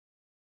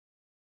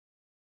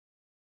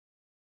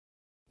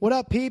What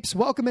up, peeps?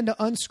 Welcome into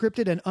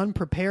Unscripted and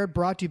Unprepared,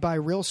 brought to you by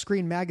Real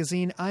Screen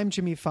Magazine. I'm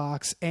Jimmy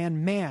Fox,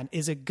 and man,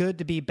 is it good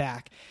to be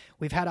back.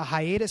 We've had a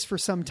hiatus for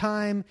some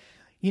time.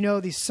 You know,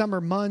 these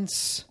summer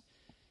months,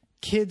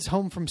 kids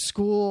home from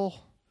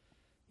school,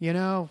 you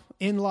know,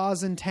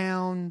 in-laws in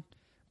town,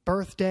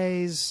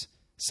 birthdays,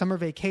 summer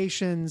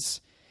vacations.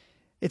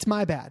 It's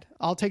my bad.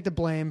 I'll take the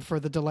blame for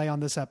the delay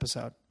on this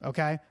episode,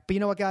 okay? But you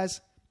know what,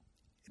 guys?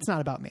 It's not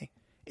about me.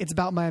 It's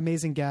about my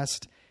amazing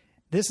guest.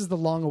 This is the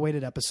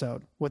long-awaited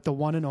episode with the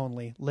one and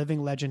only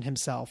living legend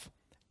himself,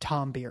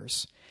 Thom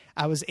Beers.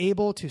 I was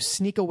able to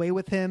sneak away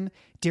with him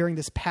during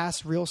this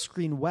past Real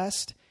Screen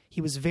West.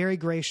 He was very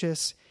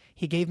gracious.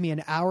 He gave me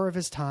an hour of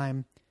his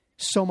time.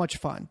 So much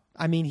fun.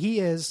 I mean, he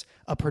is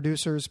a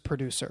producer's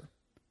producer.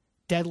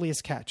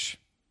 Deadliest Catch,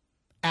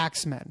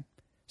 Axemen,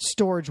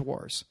 Storage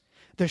Wars,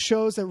 the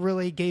shows that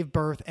really gave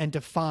birth and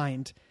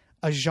defined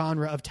a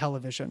genre of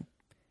television.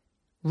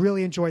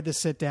 Really enjoyed this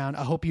sit down.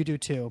 I hope you do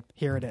too.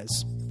 Here it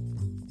is.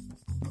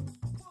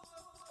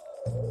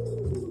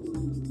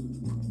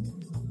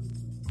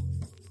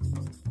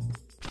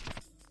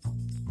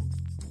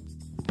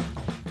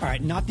 All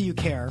right, not that you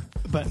care,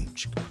 but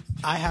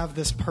I have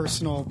this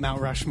personal Mount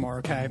Rushmore,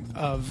 okay,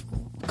 of,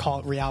 call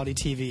it reality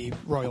TV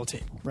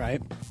royalty,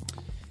 right?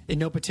 In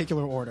no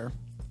particular order.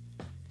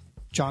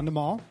 John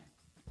DeMol,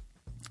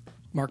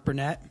 Mark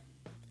Burnett,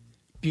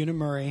 Buna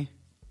Murray,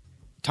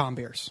 Thom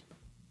Beers.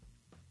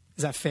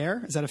 Is that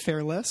fair? Is that a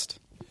fair list?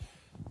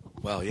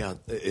 Well, yeah,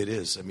 it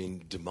is. I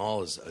mean,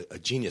 DeMol is a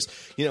genius.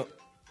 You know,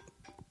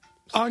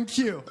 On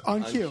cue.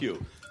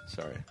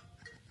 Sorry.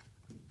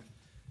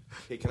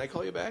 Hey, can I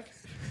call you back?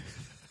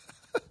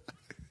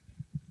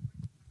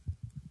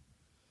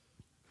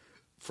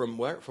 From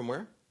where?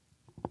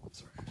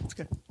 Sorry. That's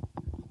good.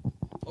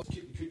 Oh,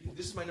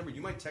 this is my number.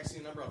 You might text me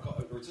a number. I'll call,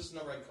 or is this a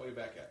number I can call you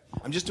back at?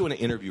 I'm just doing an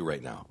interview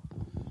right now.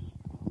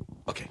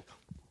 Okay.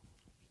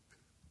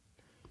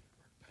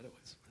 That's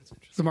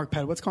interesting. So Mark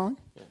Pedowitz calling?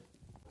 Yeah.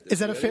 Is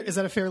that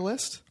a fair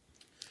list?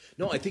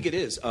 No, I think it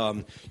is.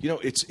 You know,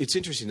 it's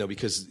interesting though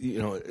because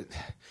you know,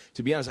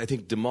 to be honest, I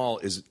think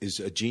DeMol is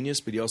a genius,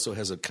 but he also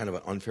has a kind of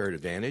an unfair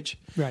advantage,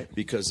 right?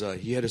 Because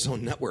he had his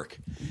own network,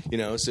 you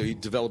know, so he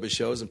developed his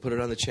shows and put it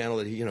on the channel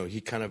that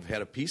he kind of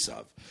had a piece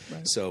of.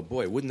 Right. So,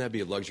 boy, wouldn't that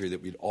be a luxury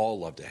that we'd all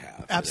love to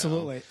have?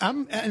 Absolutely. You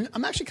know?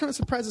 I'm actually kind of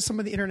surprised that some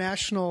of the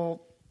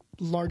international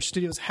large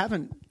studios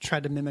haven't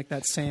tried to mimic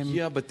that same.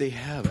 Yeah, but they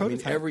have.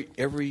 Prototype. I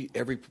mean,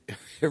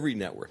 every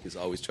network has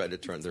always tried to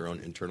turn their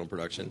own internal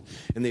production,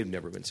 and they've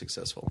never been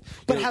successful.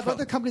 But have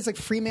other companies like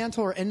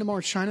Fremantle or Endemol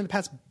or China in the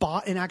past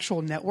bought an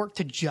actual network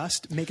to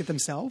just make it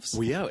themselves?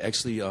 Well, yeah,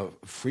 actually,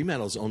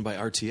 Fremantle is owned by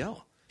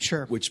RTL.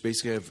 Sure. Which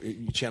basically have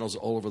channels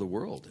all over the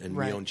world, and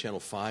right. We own Channel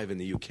 5 in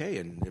the UK,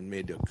 and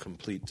made a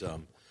complete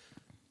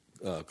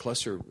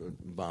cluster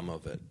bomb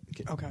of it.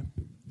 Okay.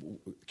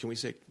 Can we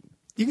say?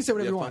 You can say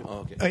whatever you want. Oh,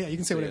 okay. Oh, yeah, you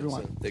can say whatever you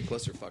want. So they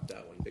cluster fucked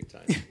that one big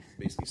time.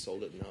 Basically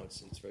sold it, and now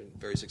it's very,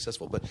 very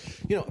successful. But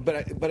you know,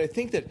 but I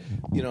think that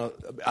you know,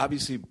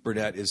 obviously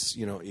Burnett is,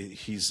 you know,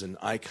 he's an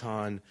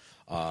icon,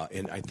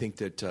 and I think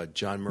that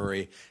John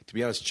Murray. To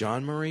be honest,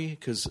 John Murray,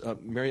 because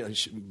Mary,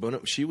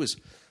 she was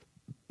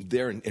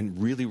there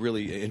and really,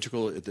 really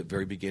integral at the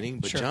very beginning.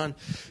 But sure. John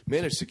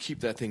managed to keep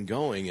that thing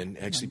going and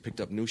actually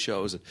picked up new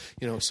shows. And,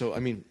 you know, so I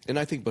mean, and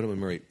I think Bonham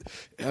and Murray,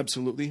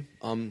 absolutely.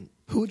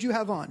 Who would you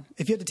have on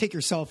if you had to take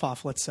yourself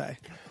off? Let's say,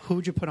 who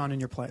would you put on in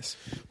your place?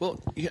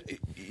 Well, yeah,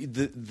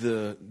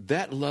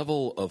 that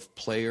level of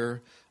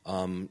player,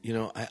 you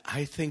know,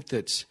 I think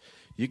that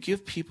you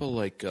give people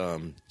like,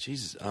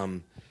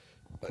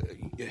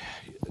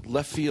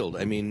 left field.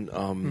 I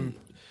mean,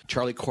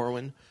 Charlie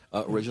Corwin,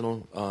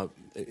 original out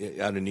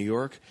of New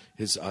York,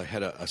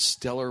 had a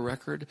stellar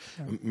record.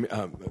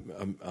 Yeah.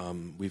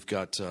 We've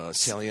got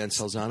Sally Ann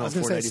Salzano,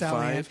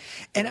 495,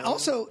 and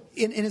also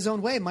in his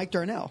own way, Mike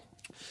Darnell.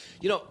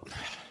 You know,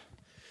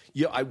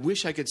 yeah, I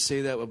wish I could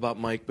say that about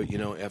Mike, but you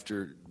know,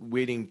 after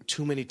waiting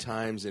too many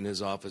times in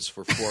his office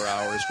for 4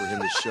 hours for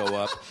him to show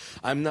up,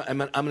 I'm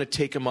going to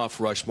take him off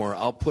Rushmore.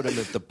 I'll put him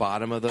at the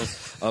bottom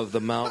of the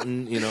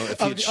mountain. You know, if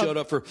he had showed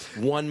up for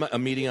a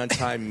meeting on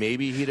time,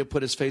 maybe he'd have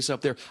put his face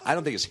up there. I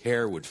don't think his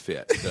hair would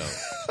fit though.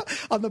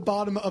 On the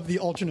bottom of the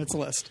alternates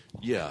list.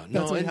 Yeah,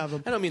 no, I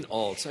don't mean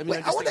alts. I mean,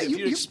 I just think if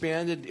you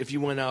expanded, if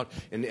you went out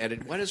and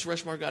added, why does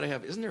Rushmore got to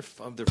have? Isn't there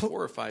 4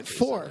 or 5?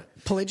 Four.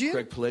 Pelagian.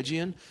 Greg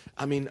Pelagian.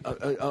 I mean,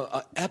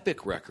 a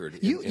epic record.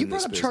 You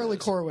brought up Charlie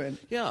Corwin.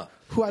 Yeah.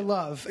 Who I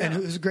love and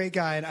who's a great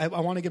guy, and I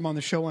want to get him on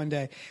the show one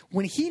day.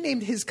 When he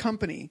named his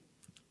company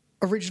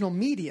Original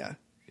Media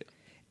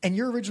and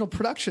your original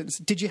productions,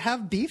 did you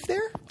have beef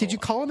there? Did you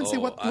call him and say,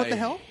 what the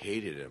hell? I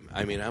hated him.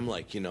 I mean, I'm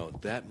like, you know,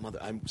 that mother.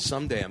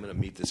 Someday I'm going to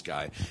meet this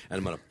guy and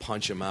I'm going to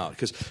punch him out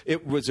because there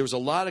was a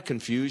lot of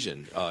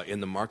confusion in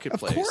the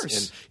marketplace. Of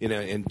course. And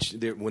you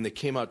know, when they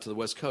came out to the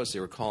West Coast, they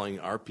were calling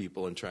our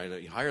people and trying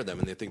to hire them,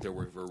 and they think they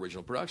were for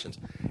original productions.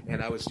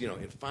 And I was, you know,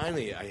 and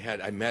finally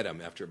I met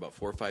him after about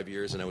 4 or 5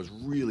 years, and I was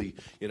really,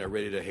 you know,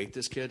 ready to hate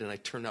this kid, and I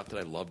turned out that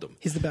I loved him.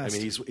 He's the best. I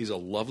mean, he's a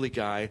lovely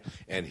guy,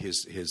 and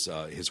his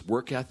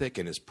work ethic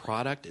and his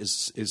product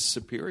is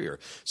superior.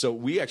 So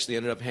we actually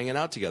ended up hanging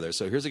out together.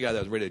 So here's a guy that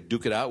was ready to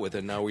duke it out with,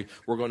 and now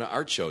we're going to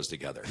art shows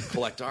together,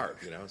 collect art.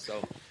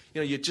 So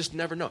you just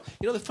never know.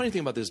 The funny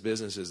thing about this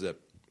business is that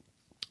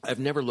I've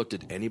never looked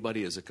at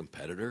anybody as a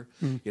competitor.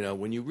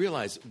 When you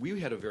realize we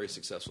had a very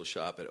successful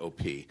shop at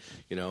OP,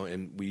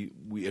 and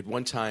we at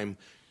one time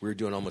we were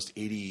doing almost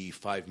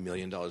 $85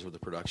 million worth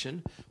of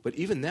production, but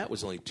even that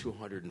was only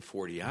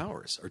 240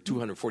 hours or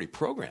 240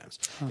 programs.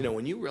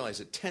 When you realize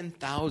that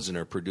 10,000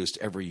 are produced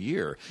every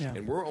year,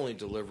 and we're only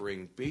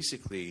delivering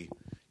basically,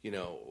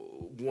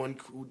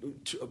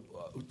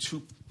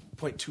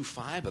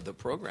 2.25 of the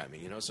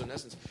programming, So in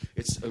essence,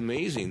 it's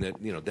amazing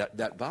that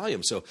that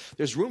volume. So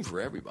there's room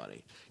for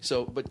everybody.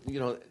 So, but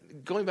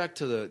going back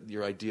to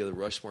your idea of the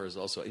Rushmore is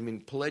also.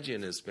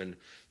 Pelagian has been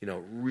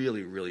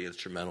really, really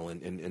instrumental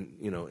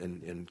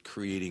in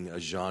creating a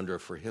genre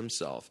for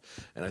himself,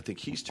 and I think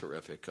he's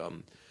terrific.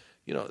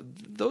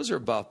 Those are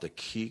about the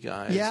key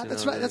guys. Yeah,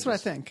 that's right. That's what I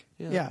think.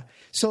 Yeah.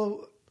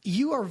 So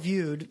you are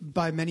viewed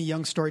by many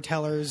young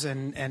storytellers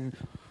and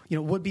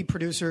would-be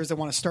producers that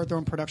want to start their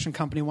own production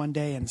company one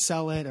day and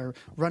sell it or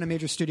run a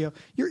major studio.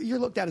 You're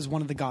looked at as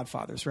one of the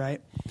godfathers,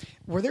 right?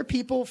 Were there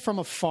people from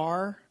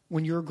afar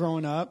when you were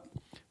growing up,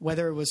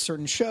 whether it was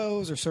certain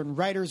shows or certain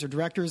writers or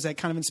directors that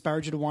kind of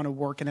inspired you to want to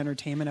work in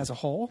entertainment as a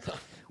whole?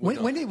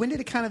 When did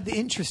it kind of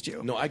interest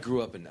you? No, I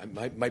grew up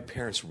my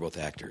parents were both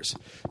actors.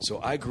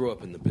 So I grew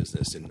up in the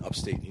business in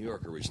upstate New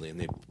York originally, and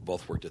they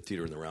both worked at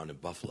Theater in the Round in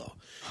Buffalo.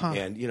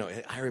 And,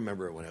 I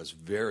remember when I was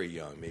very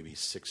young, maybe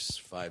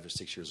 5 or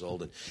 6 years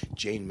old, and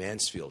Jane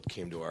Mansfield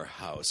came to our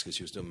house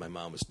because my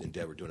mom was in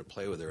Denver doing a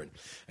play with her, and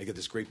I get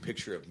this great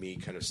picture of me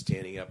kind of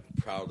standing up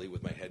proudly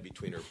with my head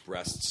between her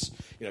breasts,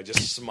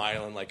 just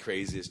smiling like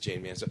crazy as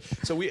Jane Mansfield.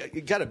 So we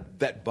got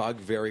that bug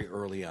very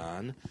early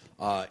on.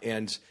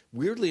 And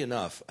weirdly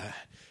enough,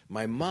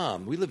 my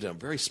mom, we lived in a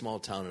very small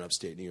town in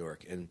upstate New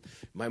York, and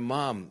my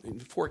mom,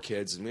 4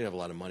 kids, and we didn't have a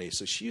lot of money,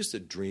 so she used to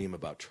dream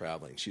about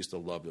traveling. She used to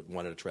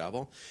wanted to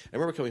travel. I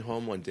remember coming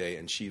home one day,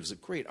 and she was a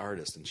great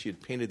artist, and she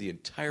had painted the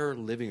entire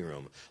living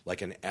room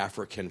like an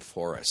African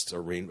forest,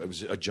 it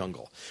was a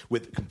jungle,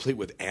 complete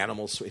with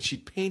animals. And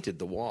she'd painted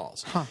the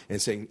walls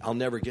and saying, "I'll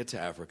never get to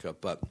Africa,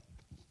 but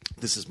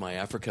this is my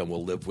Africa, and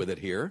we'll live with it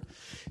here."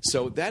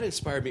 So that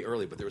inspired me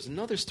early. But there was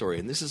another story,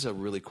 and this is a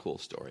really cool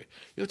story.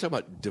 Talk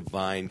about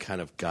divine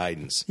kind of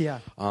guidance. Yeah.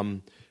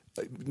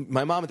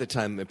 My mom at the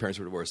time, my parents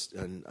were divorced,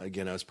 and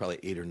again, I was probably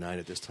 8 or 9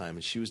 at this time,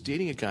 and she was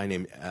dating a guy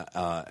named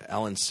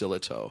Alan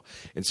Sillitoe.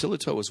 And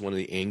Sillitoe was one of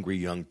the angry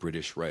young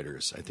British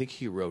writers. I think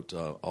he wrote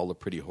All the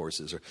Pretty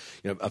Horses, or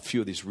a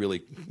few of these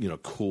really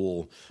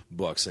cool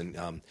books.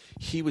 And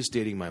he was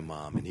dating my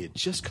mom, and he had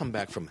just come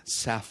back from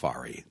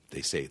safari.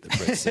 They say, the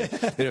Brits say.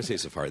 They don't say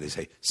safari, they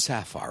say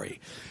safari.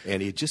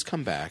 And he had just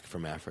come back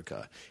from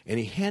Africa, and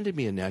he handed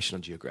me a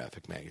National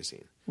Geographic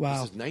magazine. Wow.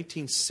 This is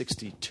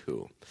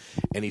 1962.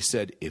 And he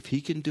said, "If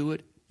he can do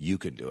it, you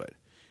can do it."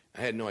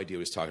 I had no idea what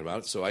he was talking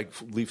about, so I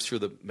leafed through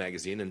the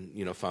magazine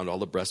and found all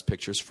the breast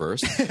pictures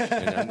first.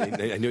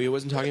 And I knew he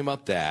wasn't talking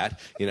about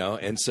that,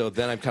 And so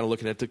then I'm kind of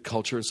looking at the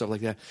culture and stuff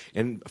like that,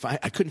 and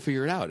I couldn't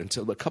figure it out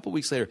until a couple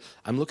weeks later.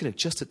 I'm looking at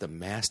just at the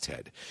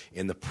masthead,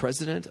 and the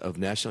president of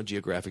National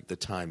Geographic at the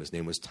time, his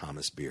name was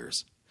Thomas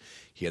Beers.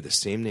 He had the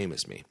same name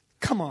as me.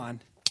 Come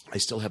on. I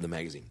still have the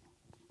magazine,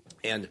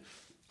 and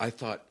I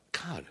thought,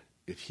 God,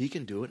 if he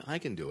can do it, I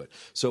can do it.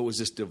 So it was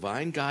this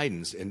divine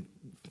guidance, and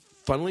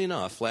funnily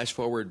enough, flash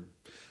forward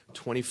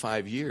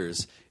 25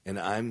 years, and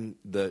I'm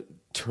the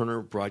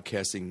Turner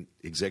Broadcasting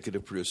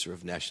executive producer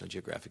of National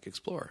Geographic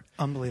Explorer.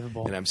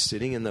 Unbelievable. And I'm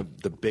sitting in the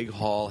big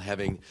hall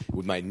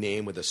with my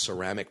name, with a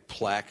ceramic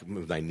plaque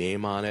with my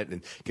name on it,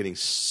 and getting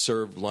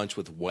served lunch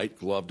with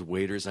white-gloved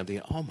waiters. I'm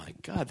thinking, oh, my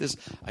God,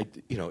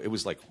 it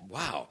was like,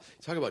 wow.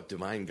 Talk about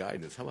divine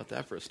guidance. How about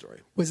that for a story?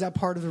 Was that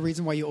part of the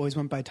reason why you always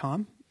went by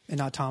Thom and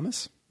not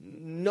Thomas?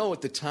 No,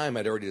 at the time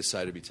I'd already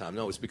decided to be Thom.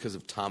 No, it was because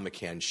of Thom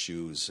McAn's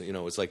shoes.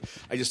 It's like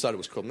I just thought it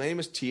was cool. My name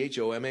is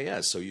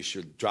Thomas, so you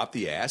should drop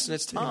the ass and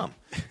it's Thom.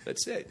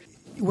 That's it.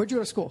 Where'd you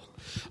go to school?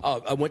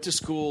 I went to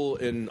school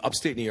in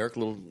upstate New York,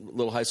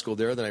 little high school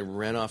there. Then I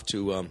ran off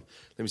to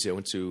I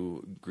went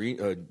to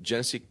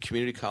Genesee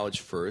Community College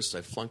first.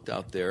 I flunked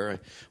out there. I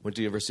went to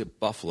the University of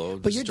Buffalo.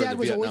 But your dad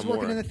was always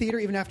working in the theater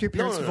even after your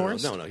parents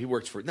divorced? No. He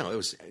worked for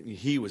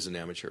he was an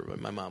amateur,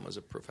 but my mom was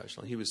a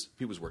professional. He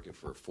was working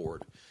for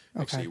Ford.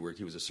 Actually,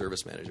 he was a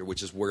service manager,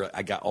 which is where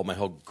I got all my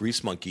whole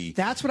Grease Monkey.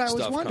 That's what I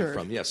was wondering.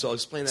 From. Yeah, so I'll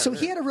explain that. So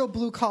he had a real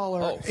blue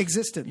collar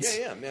existence.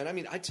 Yeah, man. I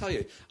mean, I tell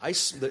you, I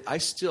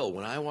still,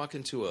 when I walk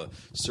into a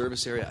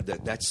service area,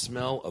 that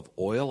smell of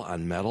oil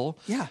on metal.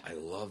 Yeah, I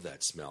love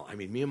that smell. I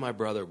mean, me and my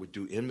brother would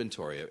do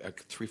inventory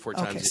 3-4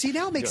 times. Okay, see,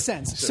 now it makes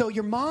sense. So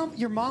your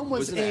mom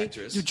was an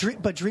actress,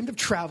 but dreamed of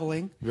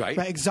traveling, right?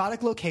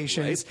 Exotic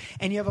locations, right.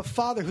 And you have a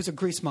father who's a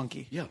grease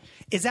monkey. Yeah,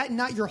 is that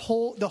not the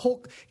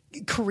whole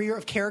career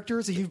of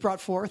characters that you've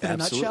brought forth in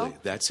Absolutely. a nutshell?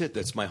 That's it.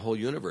 That's my whole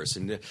universe.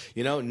 And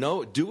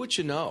do what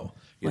you know.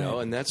 You know,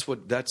 and that's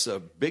a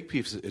big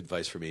piece of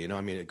advice for me. You know,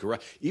 I mean,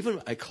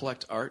 even I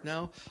collect art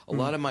now. A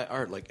lot of my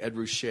art, like Ed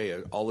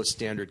Ruscha, all the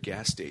standard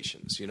gas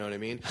stations. You know what I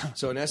mean?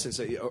 So in essence,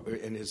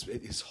 and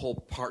his whole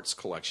parts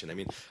collection. I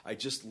mean, I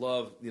just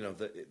love, you know,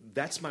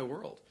 that's my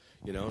world.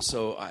 You know,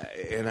 so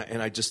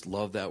I just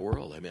love that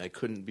world. I mean, I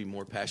couldn't be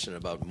more passionate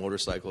about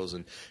motorcycles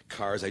and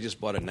cars. I just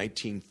bought a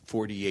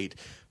 1948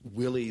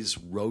 Willys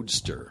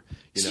Roadster.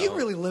 You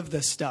really live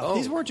this stuff. Oh.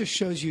 These weren't just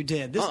shows you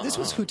did. This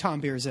was who Thom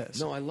Beers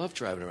is. No, I love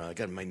driving around. I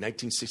got my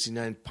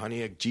 1969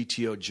 Pontiac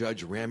GTO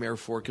Judge Ram Air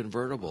 4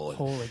 convertible.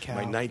 Holy cow!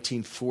 My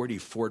 1940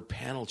 Ford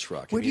panel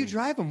truck. Where do you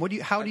drive them?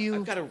 How do you?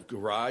 I've got a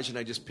garage, and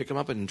I just pick them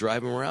up and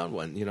drive them around.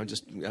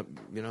 Just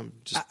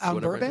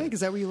Burbank.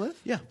 Is that where you live?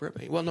 Yeah,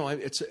 Burbank. Well, no,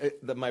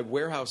 my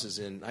warehouse is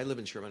in. I live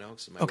in Sherman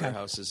Oaks, and my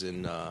warehouse is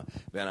in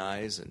Van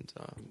Nuys, and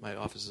my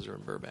offices are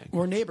in Burbank.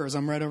 We're neighbors.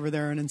 I'm right over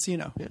there in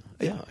Encino.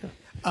 Yeah.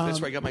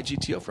 That's where I got my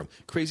GTO from.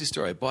 Crazy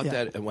story. I bought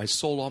that, and I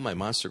sold all my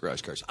Monster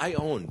Garage cars. I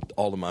owned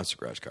all the Monster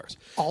Garage cars.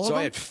 All of them?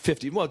 I had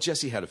 50. Well,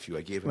 Jesse had a few.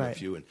 I gave him a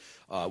few, and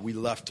we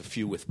left a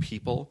few with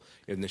people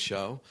in the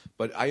show.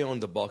 But I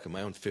owned the bulk of them.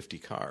 I owned 50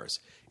 cars.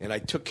 And I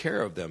took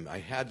care of them. I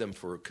had them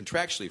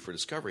contractually for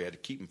Discovery. I had to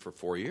keep them for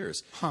 4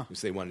 years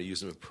because they wanted to use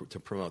them to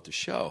promote the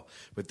show.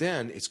 But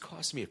then it's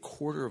cost me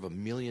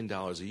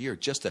 $250,000 a year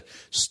just to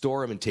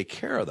store them and take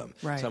care of them.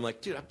 Right. So I'm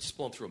like, dude, I'm just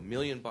blowing through $1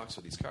 million for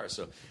these cars.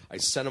 So I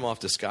sent them off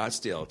to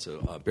Scottsdale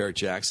to Barrett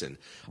Jackson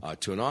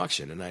to an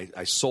auction, and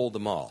I sold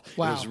them all.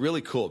 Wow. And it was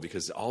really cool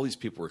because all these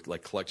people were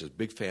like collectors,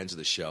 big fans of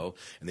the show,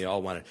 and they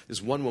all wanted. This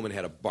one woman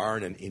had a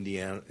barn in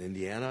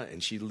Indiana,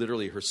 and she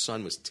literally, her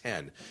son was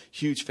 10,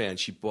 huge fan.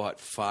 She bought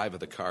 5 of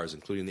the cars,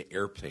 including the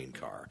airplane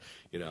car.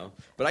 You know,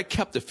 but I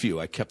kept a few.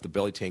 I kept the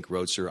belly tank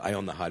roadster. I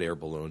own the hot air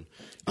balloon.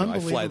 I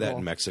fly that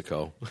in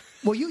Mexico.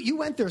 Well, you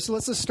went there, so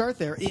let's just start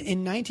there.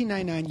 In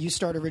 1999, you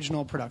start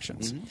Original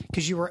Productions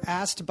because you were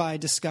asked by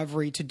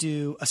Discovery to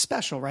do a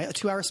special, right? A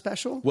 2-hour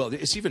special? Well,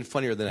 it's even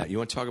funnier than that. You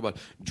want to talk about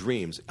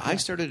dreams? Yeah. I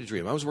started a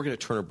dream. I was working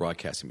at Turner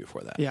Broadcasting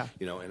before that. Yeah.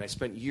 You know, and I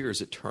spent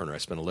years at Turner. I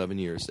spent 11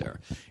 years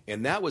there.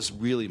 And that was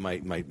really my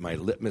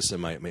litmus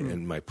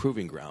and my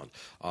proving ground.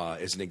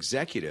 As an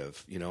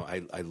executive, you know,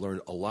 I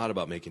learned a lot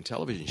about making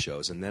television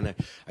shows. And then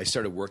I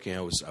started working.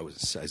 I was,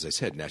 as I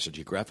said, National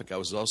Geographic. I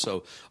was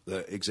also the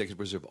executive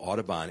producer of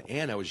Audubon,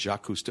 and I was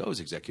Jacques Cousteau's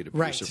executive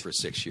producer for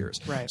 6 years.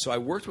 Right. So I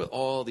worked with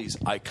all these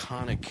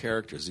iconic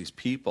characters, these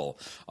people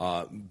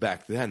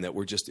back then that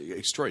were just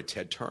extraordinary.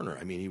 Ted Turner.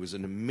 I mean, he was a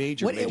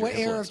major. What influence.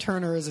 era of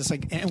Turner is this?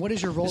 Like, and what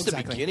is your role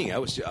exactly? The beginning. I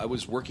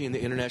was working in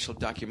the International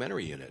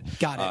Documentary Unit.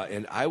 Got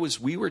it. And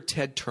we were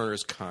Ted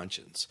Turner's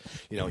conscience.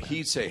 You know,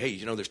 he'd say, "Hey,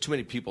 you know, there's too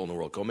many people in the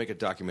world. Go make a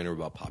documentary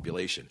about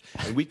population."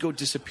 And we'd go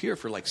disappear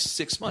for like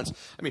 6 months.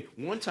 I mean,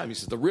 one time he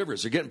says the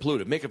rivers are getting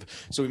polluted.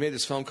 So we made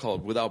this film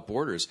called Without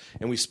Borders,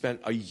 and we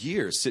spent a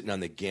year sitting on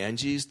the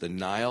Ganges, the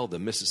Nile, the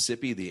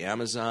Mississippi, the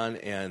Amazon,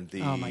 and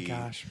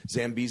the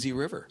Zambezi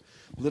River.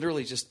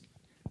 Literally,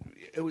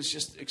 it was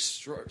just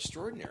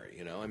extraordinary.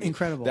 You know, I mean,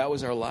 incredible. That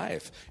was our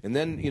life. And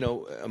then, you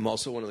know, I'm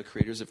also one of the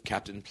creators of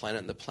Captain Planet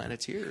and the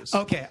Planeteers.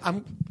 Okay,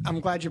 I'm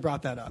glad you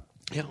brought that up.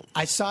 Yeah.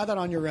 I saw that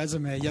on your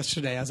resume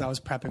yesterday as I was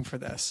prepping for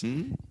this.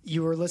 Mm-hmm.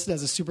 You were listed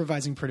as a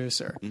supervising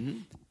producer. Mm-hmm.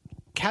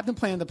 Captain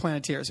Planet and the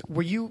Planeteers.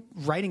 Were you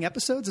writing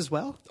episodes as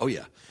well? Oh,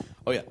 yeah.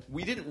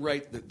 We didn't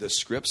write the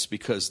scripts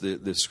because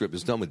the script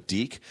was done with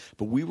Deke,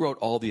 but we wrote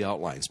all the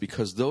outlines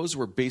because those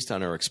were based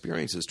on our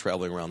experiences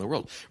traveling around the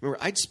world.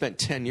 Remember, I'd spent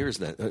 10 years,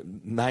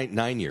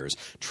 9 years,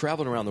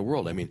 traveling around the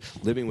world. I mean,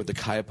 living with the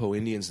Kayapo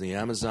Indians in the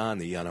Amazon,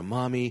 the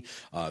Yanomami,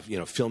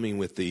 filming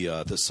with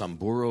the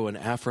Samburu in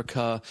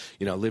Africa,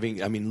 you know,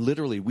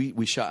 literally,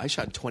 I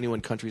shot in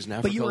 21 countries in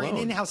Africa But you were alone.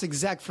 an in-house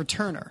exec for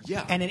Turner.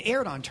 Yeah. And it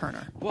aired on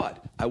Turner.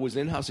 But I was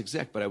an in-house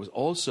exec, but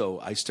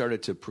I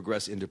started to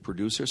progress into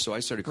producer, so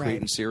I started creating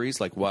series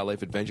like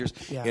Wildlife Adventures,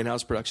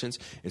 in-house productions,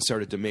 and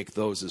started to make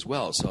those as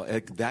well. So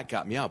that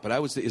got me out. But I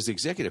was, as the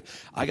executive,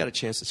 I got a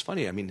chance. It's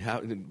funny. I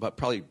mean, but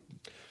probably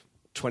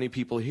 20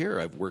 people here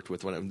I've worked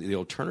with when the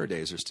old Turner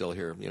days are still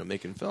here, you know,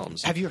 making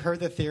films. Have you heard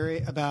the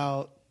theory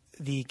about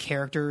the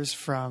characters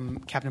from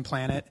Captain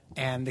Planet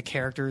and the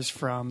characters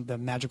from the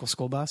Magical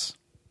School Bus?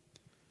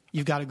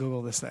 You've got to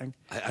Google this thing.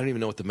 I don't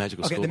even know what the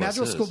Magical School Bus is. Okay, the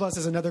Magical School Bus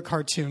is another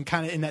cartoon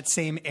kind of in that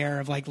same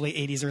era of like late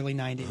 80s, early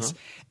 90s. Uh-huh.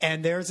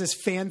 And there's this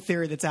fan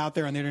theory that's out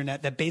there on the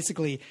internet that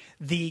basically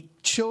the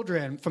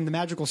children from the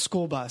Magical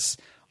School Bus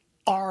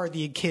are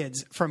the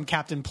kids from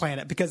Captain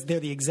Planet because they're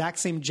the exact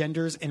same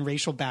genders and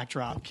racial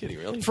backdrop. I'm kidding,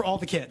 really? For all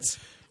the kids.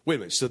 Wait a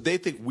minute. So they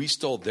think we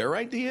stole their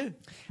idea?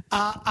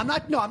 I'm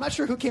not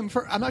sure who came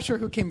first. I'm not sure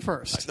who came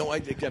first. No,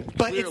 I think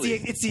but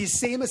it's the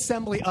same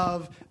assembly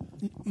of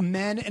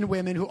men and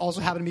women who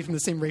also happen to be from the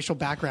same racial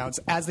backgrounds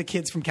as the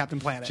kids from Captain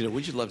Planet. You know,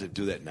 would you love to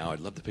do that now?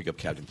 I'd love to pick up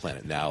Captain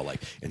Planet now,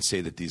 and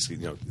say that these, you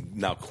know,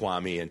 now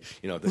Kwame and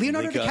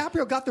Leonardo Linka,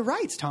 DiCaprio got the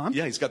rights, Tom.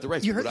 Yeah, he's got the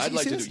rights. You heard, but I'd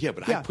like to do, yeah,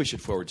 I'd push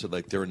it forward to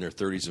like they're in their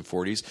 30s and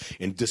 40s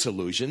and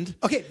disillusioned.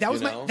 Okay,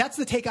 that's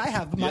the take I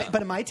have.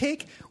 But my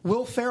take,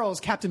 Will Ferrell is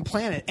Captain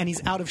Planet, and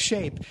he's out of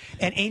shape.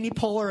 And Amy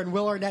Poehler and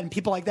Will Arnett and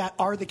people like that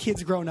are the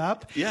kids grown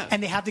up. Yeah.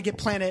 And they have to get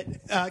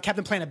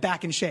Captain Planet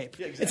back in shape.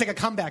 Yeah, exactly. It's like a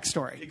comeback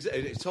story.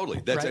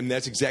 Totally. And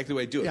that's exactly the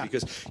way I do it. Yeah.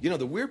 Because,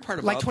 the weird part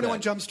about like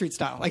 21 Jump Street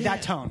style, like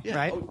that tone,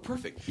 right? Oh,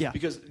 perfect. Yeah.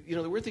 Because,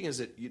 the weird thing is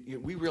that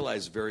we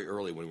realized very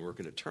early when we were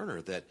working at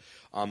Turner that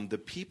the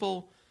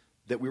people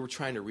that we were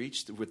trying to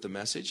reach with the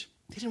message,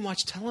 they didn't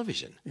watch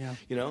television. Yeah.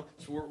 So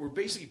we're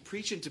basically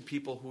preaching to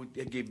people who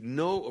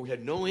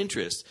had no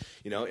interest,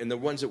 and the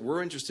ones that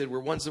were interested were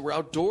ones that were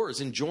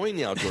outdoors, enjoying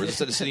the outdoors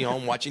instead of sitting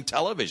home watching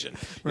television.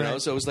 Right.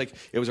 So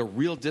it was a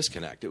real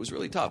disconnect. It was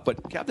really tough.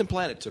 But Captain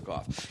Planet took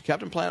off.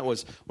 Captain Planet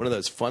was one of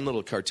those fun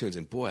little cartoons,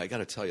 and boy, I got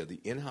to tell you, the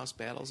in-house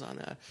battles on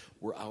that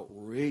were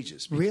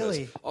outrageous. Because,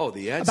 really? Oh,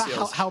 the ad about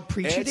sales. how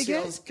preachy they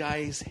get? Sales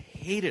guys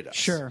hated us.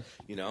 Sure.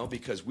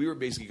 Because we were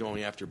basically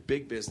going after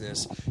big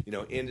business,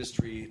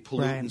 industry,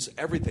 pollutants,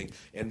 everything.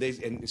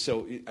 And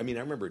so I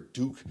remember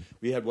Duke.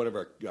 We had one of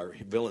our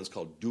villains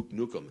called Duke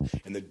Nukem,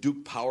 and the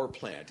Duke Power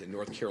Plant in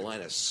North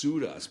Carolina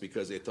sued us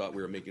because they thought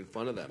we were making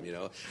fun of them.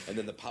 And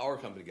then the power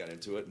company got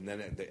into it, and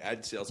then the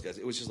ad sales guys.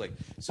 It was just like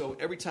so.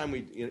 Every time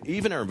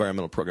even our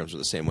environmental programs were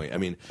the same way.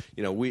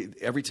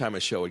 Every time a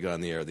show would go on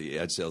the air, the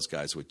ad sales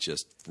guys would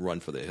just run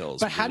for the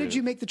hills. But how did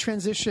you make the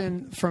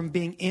transition from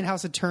being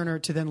in-house at Turner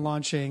to then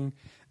launching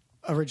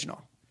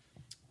Original?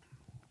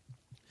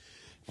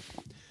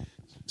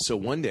 So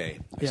one day,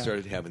 I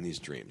started having these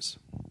dreams.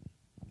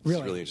 Really?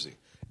 It's really interesting.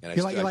 And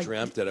I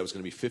dreamt that I was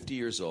going to be 50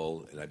 years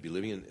old, and I'd be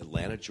living in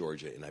Atlanta,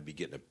 Georgia, and I'd be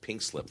getting a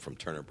pink slip from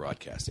Turner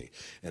Broadcasting.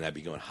 And I'd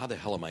be going, how the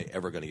hell am I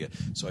ever going to get?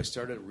 So I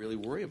started to really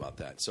worry about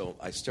that. So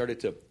I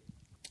started to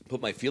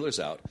put my feelers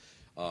out.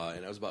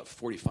 And I was about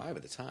 45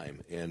 at the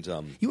time. And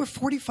you were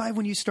 45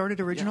 when you started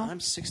Original? Yeah,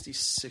 I'm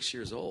 66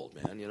 years old,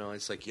 man.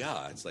 It's like,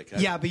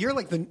 but you're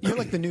like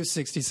the new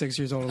 66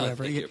 years old or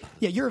whatever. You.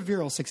 Yeah, you're a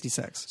virile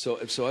 66. So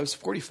I was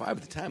 45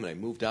 at the time, and I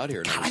moved out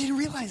here. God, I didn't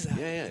realize that.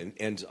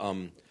 Yeah.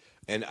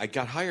 And I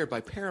got hired by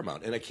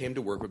Paramount, and I came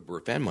to work with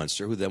Burt Van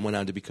Munster, who then went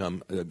on to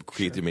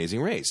create The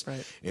Amazing Race.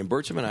 Right. And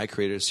Bertram and I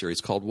created a series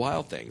called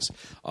Wild Things.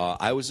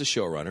 I was the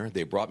showrunner.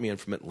 They brought me in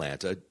from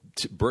Atlanta.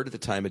 Burt at the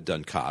time had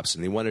done Cops,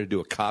 and they wanted to do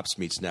a Cops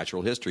meets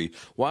natural history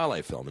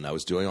wildlife film, and I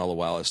was doing all the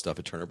wildlife stuff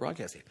at Turner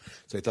Broadcasting.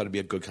 So I thought it'd be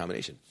a good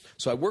combination.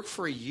 So I worked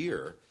for a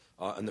year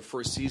on the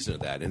first season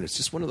of that, and it's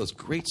just one of those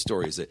great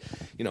stories that,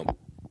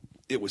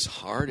 it was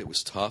hard, it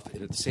was tough,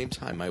 and at the same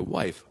time, my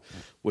wife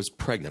was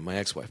pregnant, my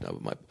ex-wife now,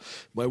 but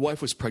my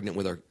wife was pregnant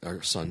with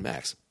our son,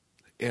 Max.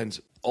 And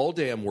all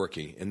day I'm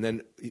working, and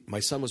then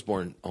my son was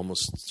born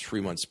almost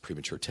 3 months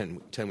premature,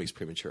 10 weeks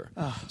premature.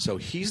 Oh. So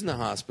he's in the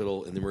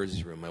hospital in the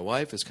emergency room. My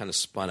wife is kind of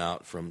spun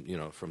out from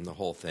the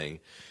whole thing,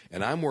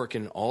 and I'm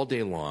working all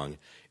day long,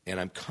 and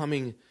I'm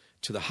coming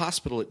to the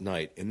hospital at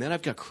night, and then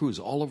I've got crews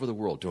all over the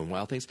world doing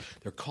Wild Things.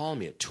 They're calling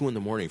me at 2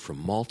 a.m. from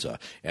Malta,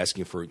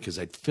 asking for, because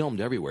I'd filmed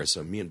everywhere,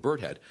 so me and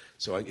Bert had,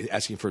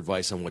 asking for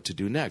advice on what to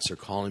do next. They're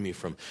calling me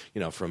from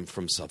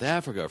South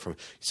Africa.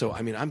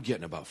 I'm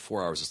getting about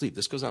 4 hours of sleep.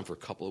 This goes on for a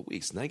couple of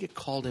weeks, and then I get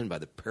called in by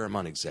the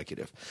Paramount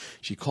executive.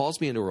 She calls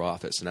me into her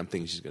office, and I'm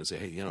thinking she's going to say,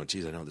 hey,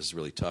 geez, I know this is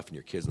really tough, and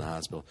your kid's in the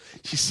hospital.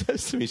 She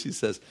says to me,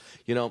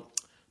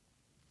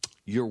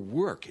 your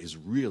work is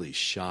really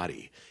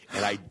shoddy,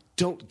 and I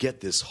don't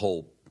get this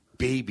whole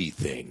baby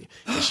thing.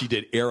 And she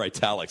did air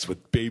italics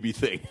with baby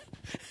thing.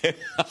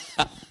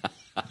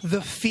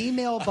 The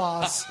female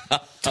boss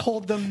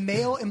told the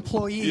male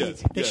employee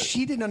that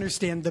she didn't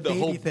understand the baby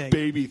whole thing.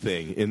 Baby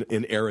thing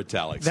in air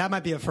italics. That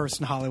might be a first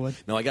in Hollywood.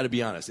 No, I got to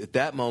be honest. At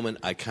that moment,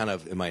 I kind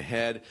of, in my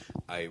head,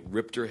 I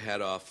ripped her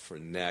head off her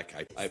neck.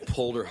 I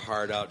pulled her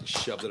heart out and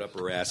shoved it up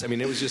her ass.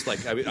 It was just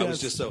like, I was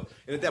just so,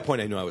 and at that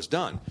point I knew I was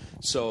done.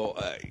 So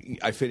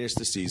I finished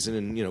the season,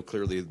 and,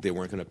 clearly they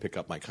weren't going to pick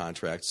up my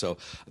contract. So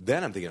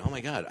then I'm thinking, oh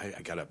my God,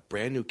 I got a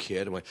brand new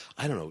kid.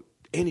 I don't know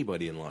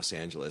anybody in Los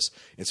Angeles.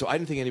 And so I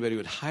didn't think anybody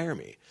would hire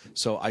me.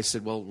 So I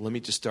said, well, let me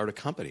just start a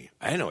company.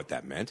 I didn't know what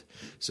that meant.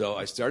 So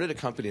I started a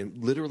company,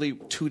 and literally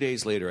 2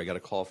 days later, I got a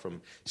call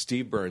from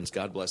Steve Burns,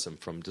 God bless him,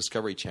 from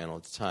Discovery Channel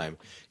at the time.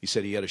 He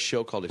said he had a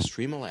show called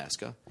Extreme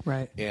Alaska.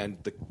 Right. And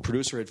the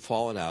producer had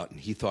fallen out, and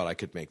he thought I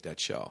could make that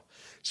show.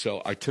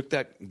 So I took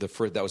that,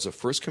 that was the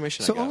first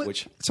commission I got.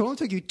 So it only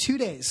took you 2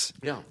 days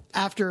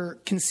after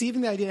conceiving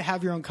the idea to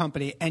have your own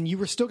company, and you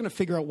were still going to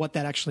figure out what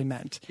that actually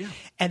meant. Yeah.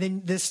 And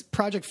then this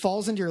project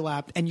falls into your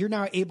lap, and you're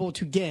now able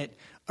to get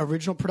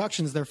Original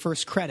Productions their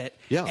first credit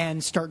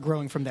and start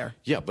growing from there.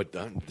 Yeah, but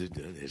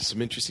there's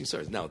some interesting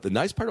stories. Now, the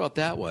nice part about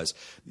that was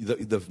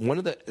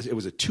it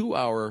was a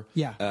 2-hour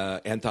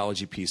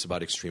anthology piece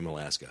about Extreme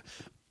Alaska.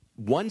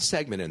 One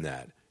segment in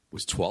that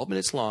was 12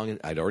 minutes long, and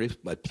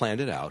I'd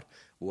planned it out.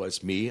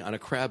 Was me on a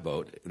crab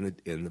boat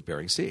in the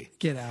Bering Sea.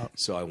 Get out.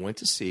 So I went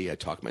to sea. I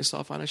talked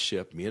myself on a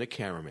ship, me and a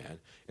cameraman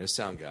and a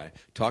sound guy.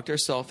 Talked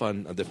ourselves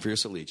on the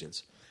Fierce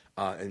Allegiance.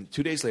 And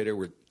 2 days later,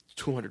 we're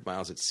 200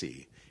 miles at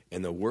sea.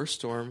 And the worst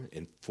storm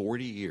in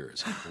 40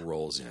 years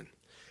rolls in.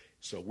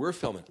 So we're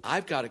filming.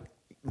 I've got to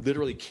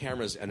literally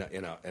cameras in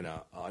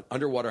a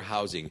underwater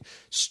housing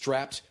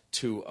strapped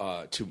to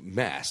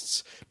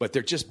masts, but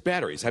they're just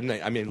batteries. I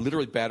mean,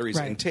 literally batteries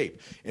and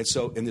tape. And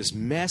so in this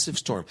massive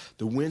storm,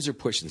 the winds are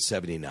pushing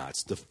 70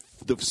 knots.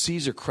 The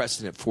seas are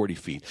cresting at 40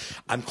 feet.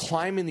 I'm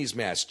climbing these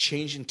masts,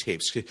 changing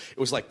tapes. It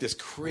was like this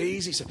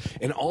crazy stuff.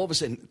 And all of a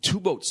sudden, 2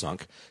 boats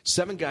sunk,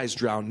 7 guys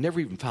drowned, never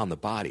even found the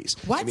bodies.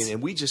 What? I mean,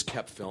 and we just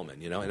kept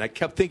filming, and I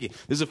kept thinking,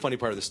 this is a funny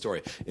part of the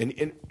story.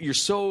 And you're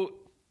so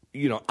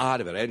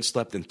out of it. I hadn't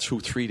slept in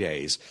 2-3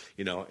 days,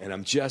 and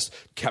I'm just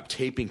kept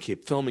taping,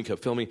 kept filming.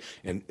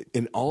 And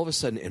all of a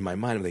sudden in my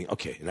mind, I'm thinking,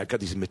 okay, and I've got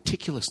these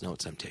meticulous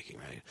notes I'm taking,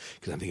 right?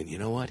 Because I'm thinking, you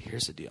know what?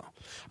 Here's the deal.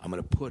 I'm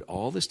going to put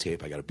all this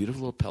tape. I got a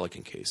beautiful little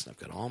Pelican case, and I've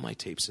got all my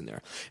tapes in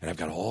there, and I've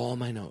got all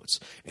my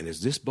notes. And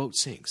as this boat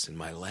sinks, in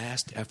my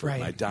last effort,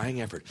 my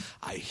dying effort,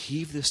 I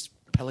heave this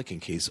Pelican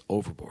case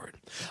overboard.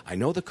 I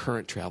know the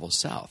current travels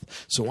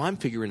south, so I'm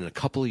figuring in a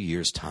couple of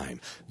years' time,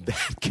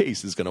 that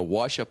case is going to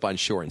wash up on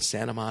shore in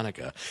Santa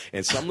Monica,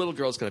 and some little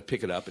girl's going to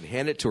pick it up and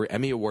hand it to her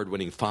Emmy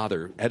Award-winning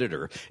father,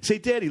 editor, say,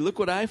 "Daddy, look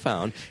what I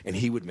found," and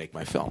he would make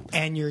my film.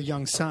 And your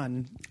young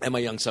son. And my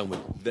young son would,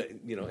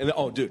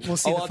 and dude, we'll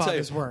see the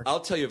father's work.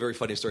 I'll tell you a very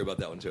funny story about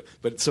that one too.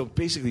 But so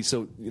basically,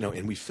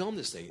 and we filmed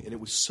this thing, and it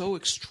was so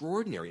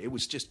extraordinary. It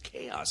was just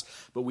chaos,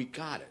 but we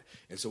got it.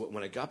 And so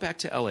when I got back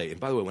to L.A., and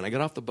by the way, when I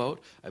got off the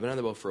boat, I've been on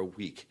the boat for a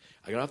week.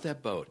 I got off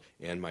that boat,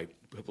 and my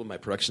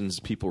productions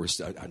people were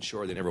on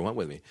shore. They never went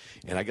with me.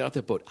 And I got off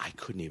that boat. I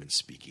couldn't even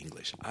speak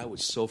English. I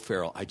was so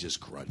feral. I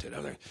just grunted. I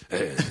was like,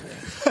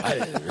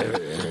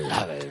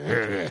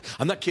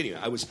 I'm not kidding you.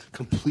 I was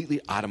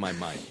completely out of my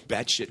mind,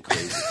 batshit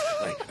crazy.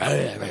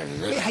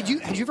 Wait, had you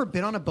ever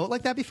been on a boat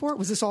like that before?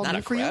 Was this all not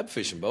new for you? Not a crab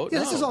fishing boat. Yeah,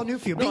 no. this is all new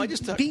for you.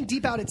 Being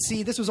deep out at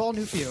sea, this was all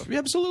new for you. Yeah,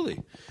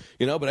 absolutely.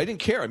 But I didn't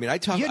care. I mean,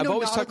 I've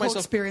always talked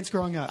myself. Experience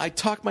growing up.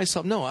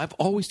 I've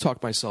always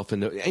talked myself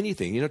into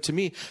anything. To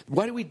me,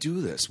 why do we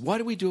do this? Why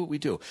do we do what we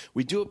do?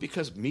 We do it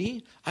because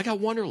I got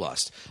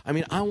wanderlust. I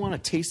mean, I want to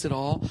taste it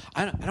all.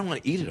 I don't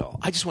want to eat it all.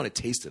 I just want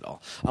to taste it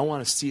all. I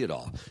want to see it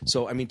all.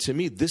 So, I mean, to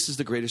me, this is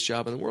the greatest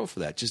job in the world for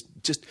that.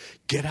 Just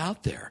get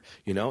out there,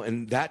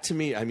 and that to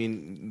me, I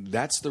mean,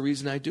 that's the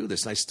reason I do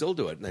this. And I still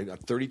do it. And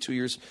 32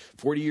 years,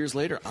 40 years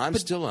later, I'm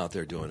still out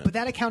there doing it. But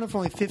that accounted for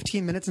only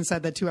 15 minutes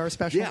inside that 2-hour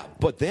special? Yeah,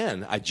 but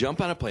then I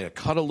jumped on a plane, I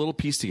cut a little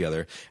piece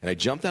together, and I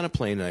jumped on a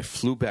plane and I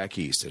flew back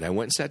east. And I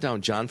went and sat down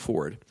with John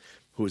Ford,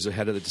 who was the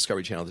head of the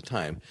Discovery Channel at the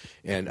time,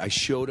 and I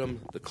showed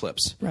him the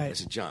clips. Right. I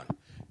said, "John,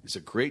 it's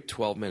a great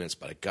 12 minutes,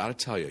 but I got to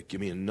tell you,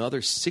 give me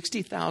another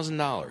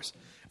 $60,000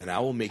 and I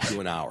will make you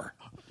an hour."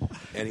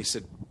 And he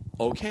said,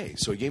 "Okay."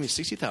 So he gave me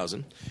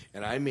 $60,000,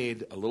 and I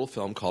made a little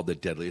film called The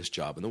Deadliest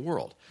Job in the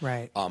World.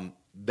 Right.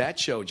 That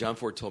show, John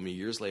Ford told me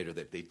years later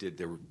that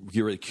they were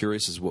really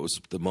curious as what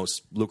was the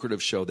most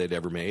lucrative show they'd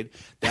ever made.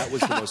 That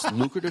was the most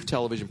lucrative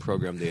television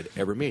program they had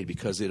ever made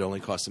because it only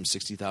cost them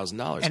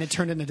 $60,000. And it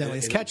turned into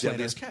Deadliest Catch later.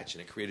 Deadliest Catch,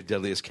 and it created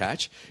Deadliest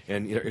Catch.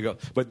 And you go.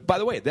 But by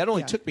the way, that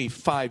only took me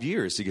 5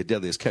 years to get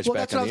Deadliest Catch back on the air.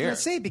 Well, that's what I was going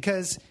to say,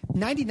 because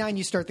 99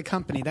 you start the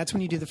company. That's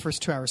when you do the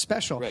first 2-hour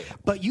special. Right.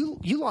 But you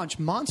launched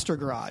Monster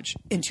Garage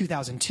in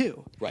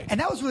 2002. Right. And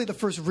that was really the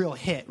first real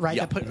hit, right?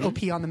 Yeah. That put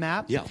OP on the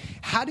map. Yeah.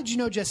 How did you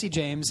know Jesse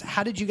James?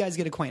 How did you guys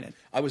get acquainted?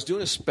 I was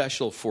doing a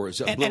special for his.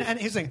 And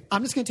here's the thing.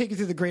 I'm just going to take you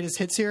through the greatest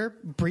hits here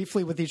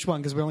briefly with each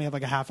one because we only have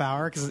like a half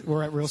hour because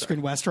we're at Real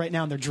Screen West right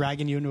now and they're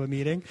dragging you into a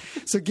meeting.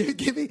 So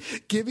give me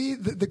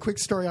the quick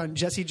story on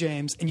Jesse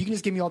James, and you can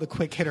just give me all the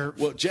quick hitter.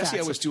 Well, Jesse,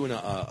 facts.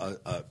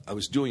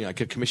 I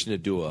got commissioned to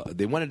do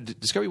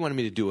Discovery wanted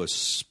me to do a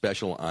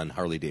special on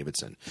Harley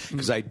Davidson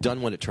because I'd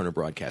done one at Turner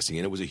Broadcasting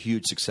and it was a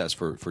huge success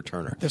for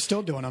Turner. They're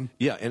still doing them.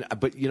 Yeah,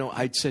 but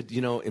I said,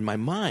 in my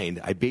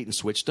mind, I bait and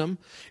switched them,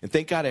 and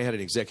thank God I had an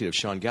executive,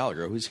 Sean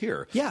Gallagher, who's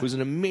here, who's an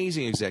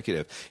amazing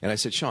executive, and I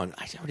said, "Sean,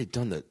 I've already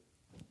done the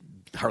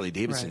Harley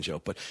Davidson show,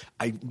 but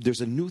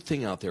there's a new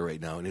thing out there right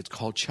now, and it's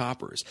called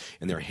choppers,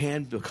 and they're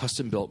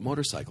custom built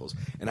motorcycles,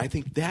 and I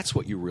think that's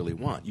what you really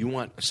want. You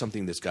want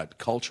something that's got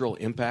cultural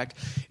impact."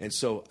 And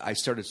so I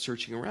started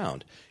searching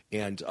around.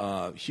 And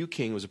Hugh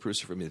King was a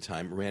producer for me at the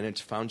time.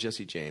 Found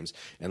Jesse James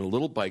in a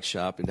little bike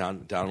shop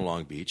down in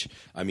Long Beach.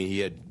 I mean,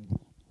 he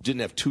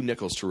didn't have 2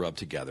 nickels to rub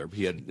together.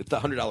 He had the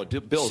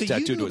 $100 bills tattooed to his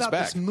back. So you knew about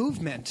this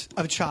movement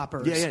of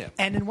choppers. Yeah.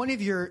 And then one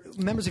of your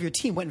members of your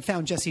team went and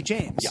found Jesse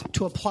James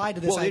to apply to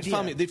this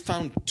idea. They'd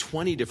found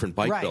 20 different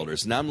bike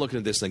builders. Now I'm looking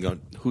at this and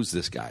going, who's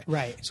this guy?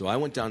 Right. So I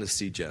went down to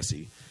see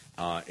Jesse.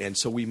 And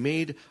so we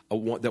made that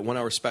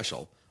 1-hour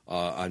special.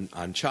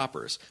 On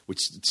choppers, which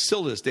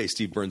still to this day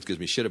Steve Burns gives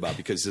me shit about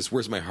because he says,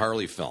 "Where's my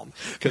Harley film?"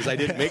 Because I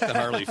didn't make the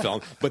Harley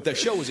film, but the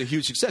show was a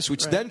huge success,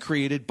 which then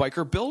created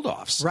biker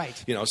build-offs. Right.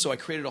 So I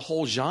created a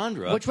whole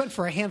genre, which went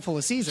for a handful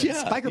of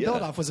seasons. Biker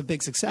build-off was a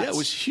big success. Yeah, it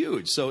was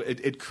huge. So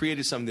it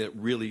created something that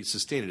really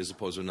sustained it, as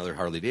opposed to another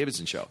Harley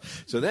Davidson show.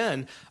 So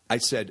then I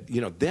said,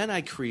 then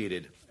I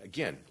created,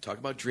 again, talk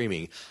about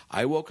dreaming.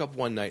 I woke up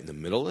one night in the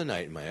middle of the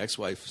night, and my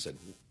ex-wife said,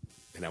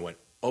 and I went,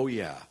 "Oh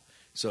yeah."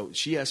 So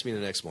she asked me the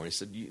next morning. She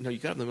said, you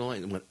got up in the middle of the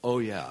night and went, oh,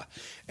 yeah.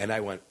 And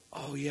I went,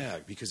 oh, yeah,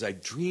 because I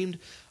had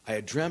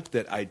dreamt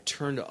that I'd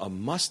turned a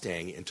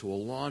Mustang into a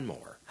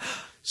lawnmower.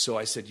 So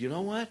I said, you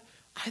know what?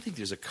 I think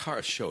there's a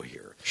car show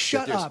here.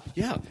 Shut up.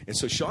 Yeah. And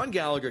so Sean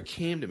Gallagher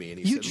came to me and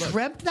he said, You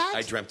dreamt that?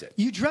 I dreamt it.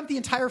 You dreamt the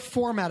entire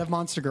format of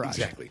Monster Garage.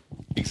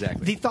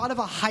 Exactly. The thought of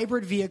a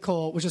hybrid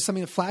vehicle was just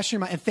something that flashed in your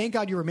mind. And thank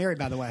God you were married,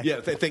 by the way.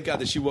 Yeah, thank God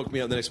that she woke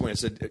me up the next morning and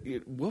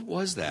said, what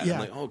was that? Yeah. I'm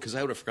like, because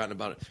I would have forgotten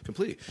about it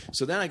completely.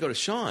 So then I go to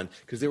Sean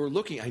because they were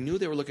looking. I knew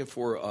they were looking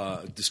for,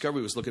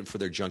 Discovery was looking for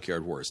their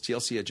Junkyard Wars.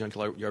 TLC had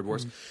Junkyard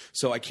Wars.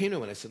 So I came to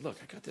him and I said, look,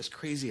 I got this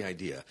crazy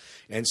idea.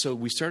 And so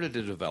we started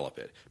to develop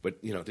it. But,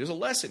 there's a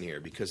lesson here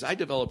because I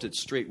developed it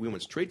straight. We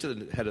went straight to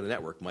the head of the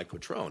network, Mike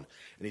Cotrone, and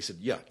he said,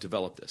 yeah,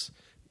 develop this.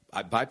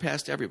 I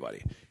bypassed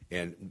everybody.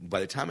 And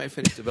by the time I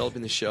finished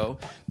developing the show,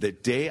 the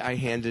day I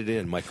handed it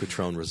in, Mike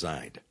Cotrone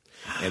resigned.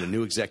 And a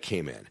new exec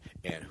came in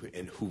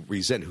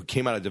who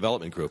came out of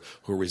development group,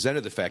 who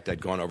resented the fact I'd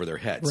gone over their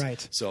heads.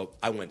 Right. So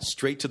I went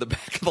straight to the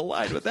back of the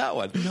line with that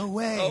one. No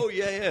way. Oh,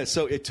 yeah.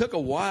 So it took a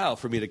while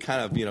for me to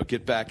kind of,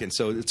 get back. And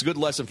so it's a good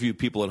lesson for you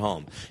people at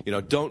home.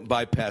 Don't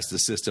bypass the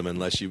system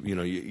unless you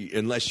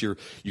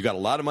got a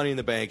lot of money in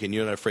the bank and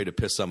you're not afraid to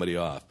piss somebody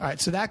off. All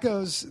right. So that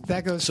goes.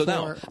 So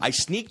now I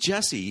sneak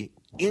Jesse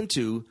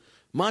into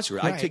Monster.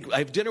 Right. I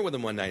have dinner with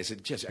him one night. I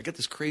said, Jesse, I got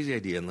this crazy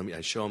idea, and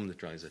I show him the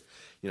drawings. I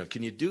said,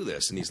 can you do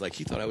this? And he's like,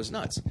 he thought I was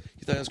nuts.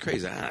 He thought I was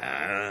crazy.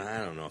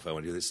 I don't know if I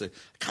want to do this. I said,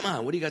 come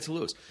on, what do you got to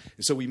lose?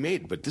 And so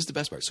but this is the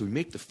best part. So we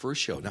make the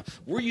first show. Now,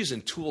 we're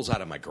using tools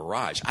out of my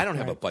garage. I don't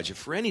have a budget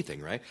for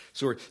anything, right?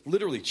 So we're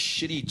literally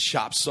shitty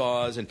chop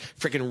saws and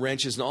freaking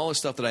wrenches and all the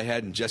stuff that I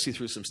had, and Jesse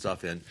threw some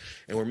stuff in.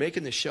 And we're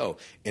making the show,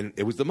 and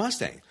it was the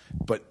Mustang.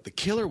 But the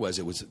killer was,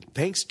 it was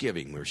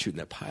Thanksgiving. We were shooting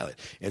that pilot.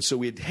 And so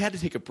we had to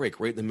take a break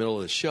right in the middle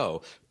of the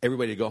show,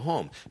 everybody to go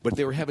home. But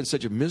they were having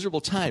such a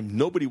miserable time,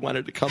 nobody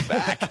wanted to come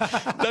back.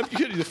 I'm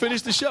kidding, to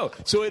finish the show.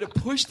 So I had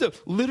to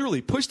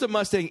literally push the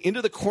Mustang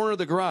into the corner of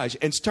the garage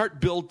and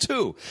start build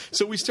 2.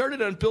 So we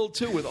started on build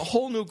 2 with a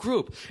whole new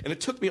group. And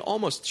it took me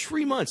almost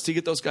 3 months to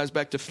get those guys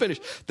back to finish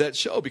that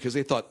show because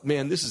they thought,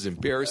 man, this is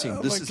embarrassing.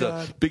 Oh, this is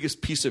the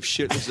biggest piece of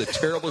shit. This is a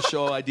terrible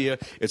show idea.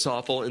 It's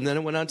awful. And then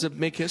it went on to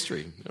make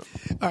history.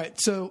 All right.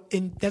 So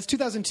that's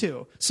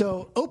 2002.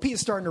 So OP is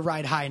starting to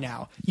ride high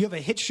now. You have a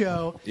hit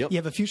show. Yep. You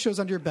have a few shows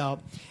under your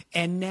belt.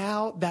 And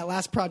now that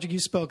last project you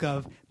spoke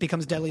of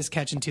becomes Deadliest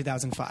Catch in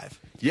 2005.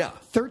 Yeah.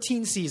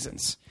 13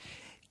 seasons.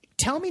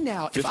 Tell me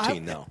now.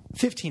 15 now.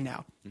 15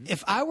 now. Mm-hmm.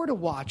 If I were to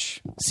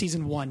watch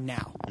season 1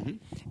 now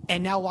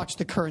and now watch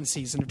the current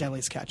season of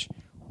Deadliest Catch,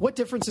 what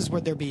differences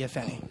would there be, if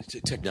any?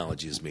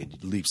 Technology has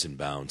made leaps and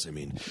bounds. I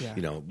mean,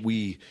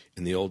 we,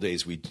 in the old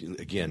days, we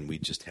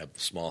just have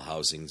small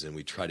housings and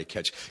we try to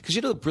catch. Because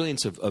the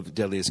brilliance of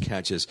Deadliest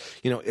Catch is,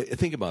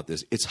 think about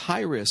this. It's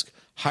high risk,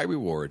 high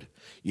reward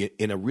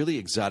in a really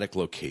exotic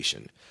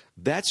location.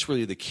 That's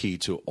really the key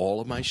to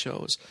all of my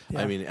shows.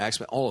 Yeah. I mean,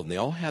 all of them. They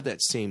all have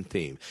that same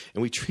theme.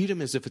 And we treat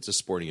them as if it's a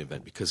sporting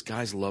event because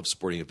guys love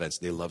sporting events.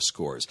 They love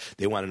scores.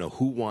 They want to know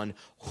who won,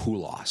 who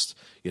lost.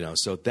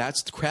 So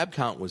the crab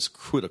count was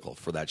critical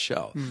for that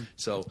show.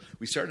 So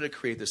we started to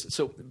create this.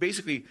 So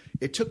basically,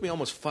 it took me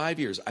almost 5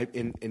 years.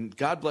 And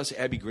God bless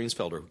Abby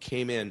Greensfelder, who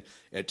came in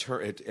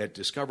at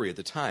Discovery at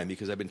the time,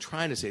 because I've been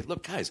trying to say,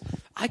 look, guys,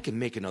 I can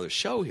make another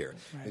show here.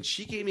 Right. And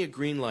she gave me a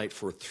green light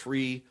for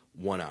 3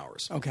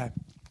 1-hours. Okay.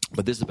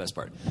 But this is the best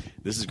part.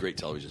 This is great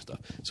television stuff.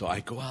 So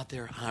I go out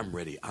there. I'm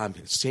ready.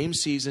 Same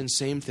season,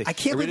 same thing. I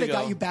can't believe they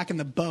got you back in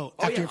the boat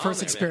after your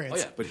first experience. Oh,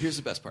 yeah. But here's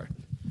the best part.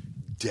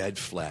 Dead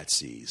flat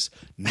seas.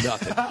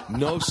 Nothing.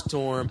 No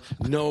storm.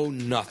 No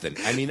nothing.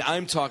 I mean,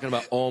 I'm talking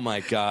about, oh, my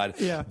God,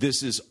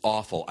 this is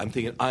awful. I'm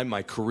thinking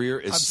my career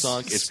is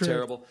sunk. It's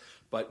terrible.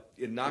 But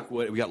in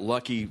Knockwood, we got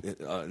lucky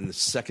in the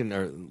second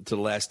or to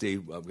the last day.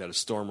 We got a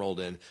storm rolled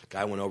in.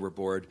 Guy went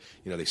overboard.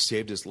 They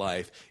saved his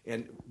life.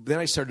 And then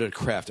I started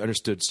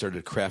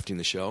crafting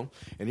the show.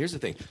 And here's the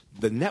thing.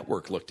 The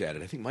network looked at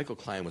it. I think Michael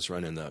Klein was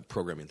running the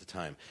programming at the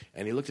time.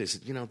 And he looked at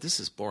it and said, this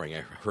is boring. I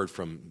heard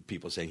from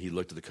people saying he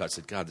looked at the cut and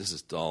said, God, this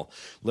is dull.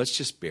 Let's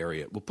just bury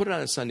it. We'll put it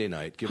on a Sunday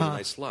night, give it a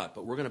nice slot,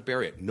 but we're going to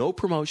bury it. No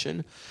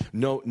promotion.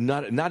 No,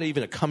 not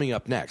even a coming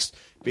up next.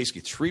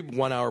 Basically, 3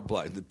 1-hour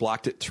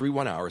blocked it 3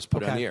 1 hours,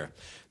 put it on the air.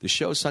 The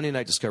show Sunday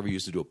Night Discovery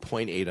used to do a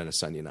 0.8 on a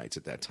Sunday nights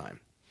at that time.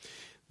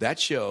 That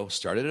show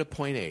started at a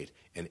 0.8,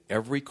 and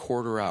every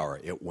quarter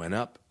hour it went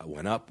up,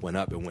 went up, went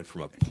up. It went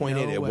from a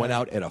 0.8, it went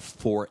out at a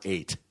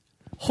 4.8.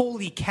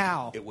 Holy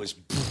cow. It was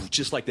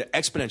just like the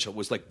exponential. It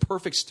was like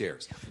perfect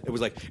stairs. It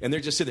was like, and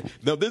they're just sitting there.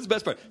 No, this is the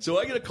best part. So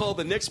I get a call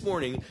the next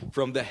morning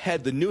from the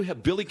new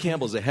head, Billy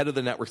Campbell's the head of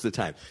the network at the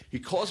time. He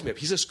calls me up.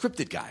 He's a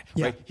scripted guy,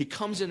 right? He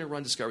comes in and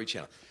runs Discovery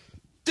Channel.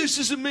 This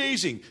is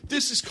amazing.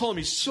 This is calling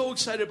me so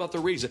excited about the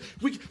ratings.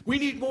 We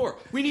need more.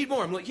 We need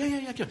more. I'm like, yeah.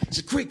 He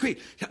said,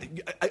 great.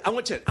 I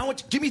want 10.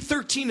 Give me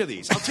 13 of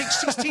these. I'll take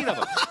 16 of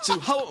them. So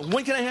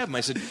when can I have them?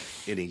 I said,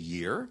 in a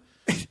year?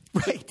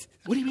 Right.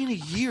 What do you mean a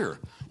year?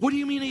 What do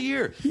you mean a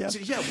year? Yeah. I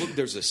said, yeah, well,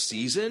 there's a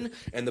season,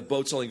 and the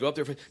boats only go up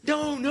there for...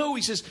 No,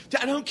 he says,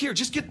 I don't care.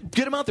 Just get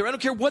them out there. I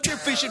don't care what they're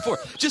fishing for.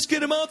 Just get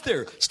them out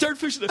there. Start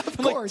fishing.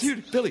 I'm like,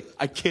 dude, Billy,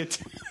 I can't...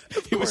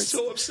 He was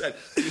so upset.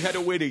 We had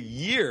to wait a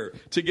year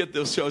to get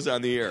those shows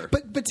on the air.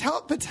 But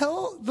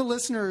tell the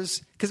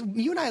listeners, because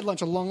you and I had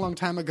lunch a long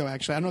time ago,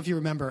 actually. I don't know if you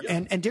remember.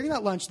 Yeah. And during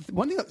that lunch,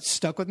 one thing that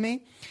stuck with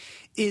me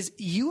is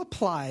you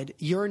applied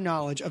your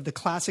knowledge of the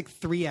classic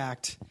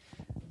 3-act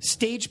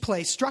stage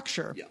play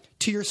structure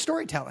to your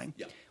storytelling,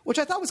 which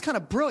I thought was kind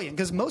of brilliant,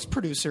 because most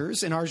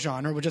producers in our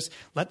genre would just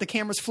let the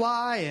cameras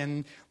fly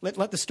and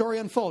let the story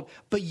unfold.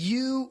 But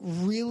you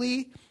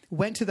really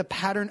went to the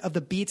pattern of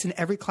the beats in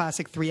every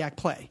classic 3-act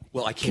play.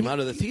 Well, I came out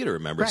of the theater,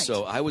 remember? Right.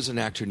 So I was an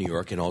actor in New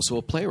York and also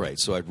a playwright.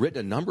 So I'd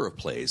written a number of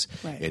plays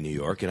in New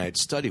York, and I'd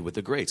studied with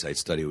the greats. I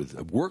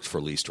worked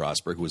for Lee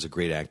Strasberg, who was a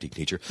great acting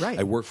teacher. Right.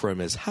 I worked for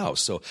him at his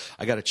house. So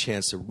I got a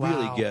chance to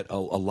really get a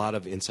lot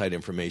of inside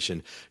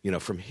information,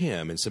 from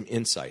him, and some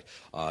insight.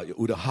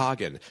 Uta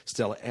Hagen,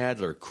 Stella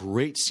Adler,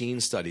 great scene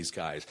studies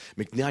guys.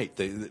 McKnight,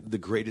 the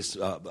greatest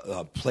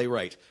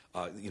playwright,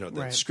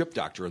 the script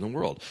doctor in the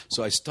world.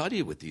 So I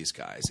studied with these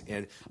guys,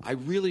 and I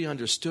really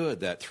understood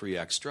that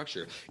 3-act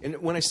structure.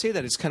 And when I say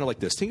that, it's kind of like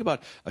this. Think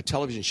about a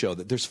television show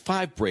that there's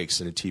 5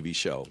 breaks in a TV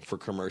show for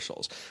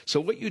commercials.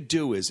 So what you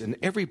do is, in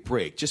every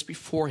break, just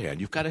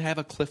beforehand, you've got to have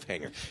a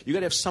cliffhanger. You've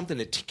got to have something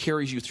that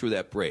carries you through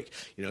that break.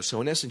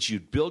 So in essence,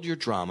 you'd build your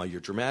drama.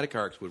 Your dramatic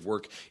arcs would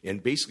work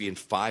basically in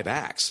 5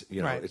 acts.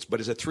 But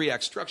it's a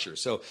 3-act structure.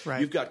 So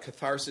you've got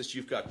catharsis.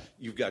 You've got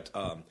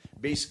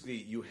basically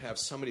you have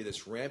somebody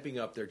that's ramping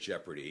up their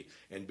jeopardy,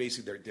 and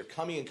basically they're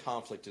coming in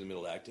conflict in the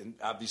middle act, and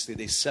obviously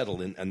they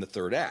settle in the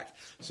 3rd act.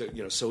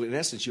 So in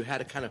essence, you had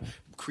to kind of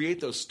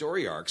create those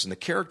story arcs and the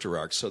character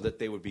arcs so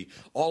that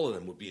all of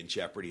them would be in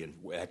jeopardy in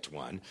Act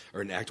 1,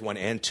 or in Act 1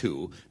 and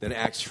 2. Then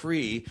Act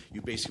 3,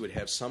 you basically would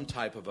have some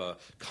type of a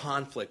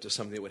conflict or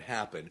something that would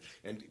happen,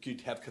 and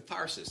you'd have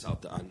catharsis on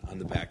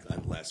the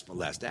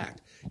last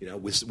act.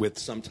 With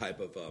some type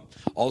of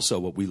also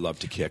what we love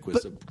to kick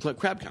was the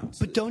crab counts.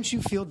 But don't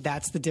you feel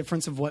that's the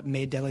difference of what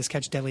made Deadliest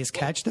Catch?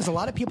 There's a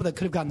lot of people that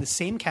could have gotten the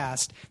same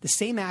cast, the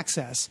same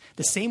access,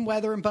 the same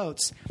weather and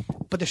boats,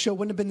 but the show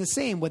wouldn't have been the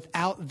same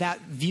without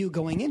that view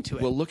going into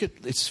it. Well, look at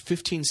it's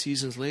 15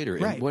 seasons later,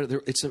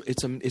 and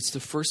it's the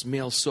first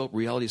male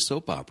reality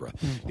soap opera.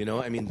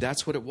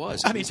 That's what it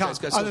was. Tom,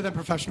 other than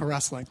professional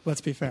wrestling,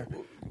 let's be fair.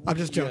 I'm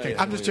just joking.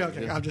 I'm just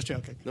joking.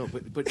 No,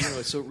 but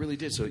so it really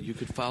did. So you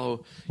could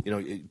follow.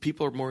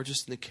 People are more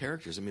interested in the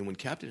characters. When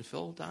Captain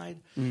Phil died,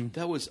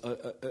 that was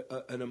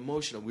an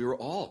emotional. We were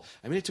all.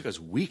 It took us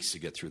weeks to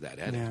get through that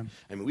edit.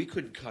 Yeah. We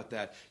couldn't cut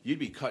that. You'd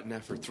be cutting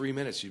that for 3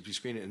 minutes. You'd be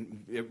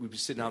screening, and we'd be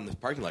sitting out in the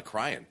parking lot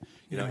crying.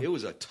 It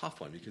was a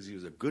tough one because he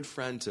was a good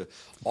friend to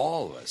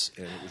all of us,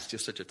 and it was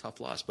just such a tough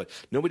loss. But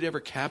nobody ever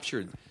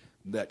captured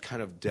that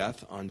kind of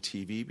death on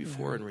TV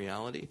before in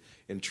reality,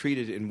 and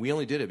we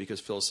only did it because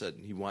Phil said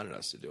he wanted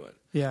us to do it.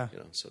 Yeah.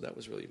 So that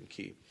was really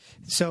key.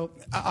 So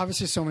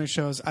obviously so many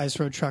shows, Ice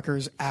Road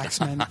Truckers,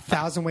 Axemen,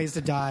 1,000 Ways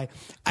to Die.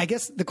 I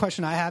guess the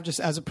question I have just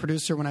as a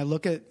producer when I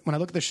look at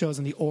the shows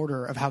in the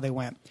order of how they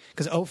went,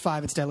 because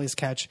 05 it's Deadliest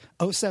Catch,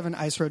 07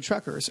 Ice Road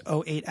Truckers,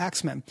 08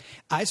 Axemen.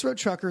 Ice Road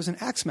Truckers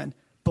and Axemen,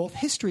 both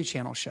History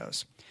Channel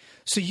shows.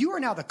 So you are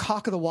now the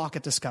cock of the walk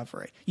at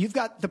Discovery. You've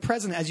got the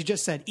president, as you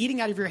just said,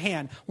 eating out of your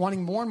hand,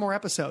 wanting more and more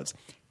episodes.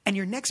 And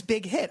your next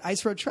big hit,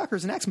 Ice Road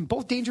Truckers and Axemen,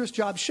 both Dangerous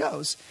Job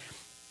shows,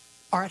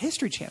 are at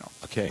History Channel,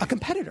 a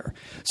competitor.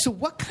 So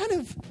what kind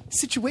of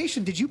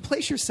situation did you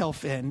place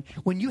yourself in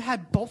when you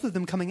had both of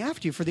them coming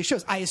after you for these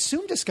shows? I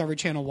assume Discovery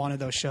Channel wanted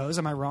those shows.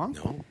 Am I wrong?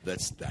 No,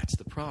 that's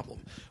the problem.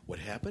 What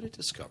happened at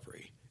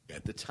Discovery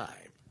at the time,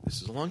 this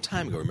is a long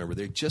time ago, remember,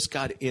 they just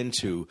got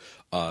into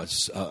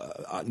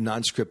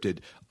non-scripted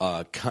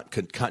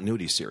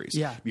continuity series.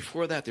 Yeah.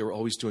 Before that, they were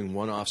always doing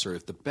one-offs, or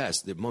if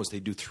the most, they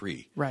do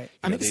 3. Right.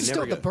 This is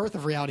still the birth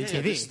of reality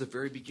TV. This is the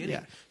very beginning.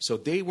 Yeah. So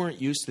they weren't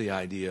used to the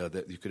idea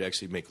that you could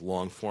actually make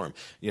long-form,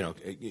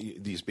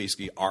 these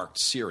basically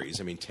arced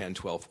series, 10,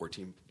 12,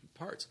 14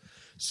 parts.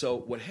 So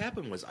what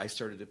happened was I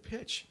started to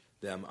pitch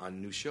them on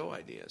new show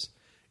ideas,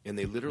 and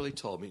they literally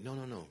told me,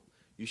 no,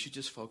 you should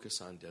just focus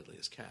on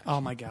Deadliest Catch.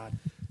 Oh, my God.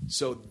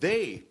 So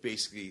they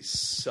basically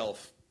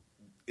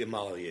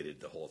self-immolated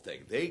the whole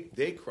thing.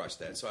 They crushed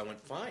that. So I went,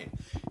 fine.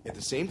 At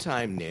the same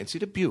time, Nancy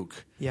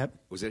Dubuque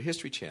was at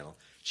History Channel.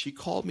 She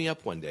called me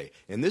up one day.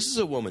 And this is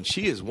a woman.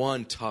 She is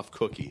one tough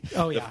cookie.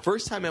 Oh, yeah. The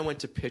first time I went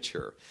to pitch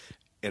her,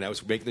 and I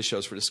was making the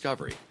shows for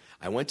Discovery,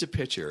 I went to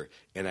pitch her,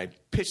 and I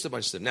pitched a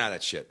bunch of stuff. Nah,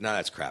 that's shit. Nah,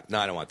 that's crap.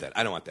 Nah, I don't want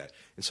that.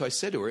 And so I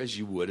said to her, as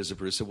you would as a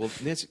producer, well,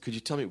 Nancy, could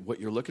you tell me what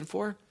you're looking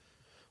for?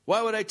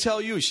 Why would I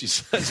tell you? She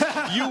says,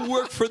 you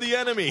work for the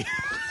enemy.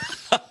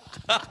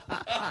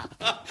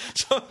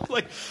 So I'm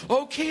like,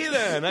 okay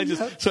then.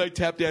 So I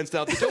tap danced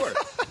out the door.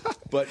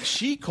 But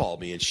she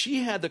called me, and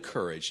she had the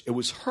courage. It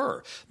was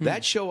her.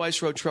 That show,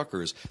 Ice Road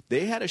Truckers,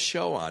 they had a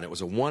show on. It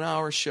was a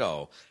 1-hour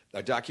show,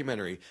 a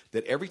documentary,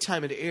 that every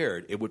time it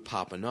aired, it would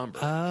pop a number.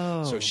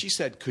 Oh. So she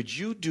said, could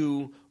you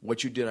do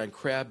what you did on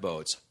Crab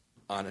Boats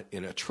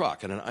in a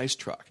truck, in an ice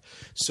truck.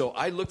 So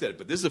I looked at it,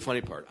 but this is the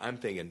funny part. I'm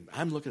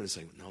looking at this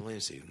like, no, let me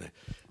see.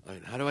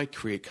 How do I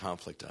create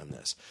conflict on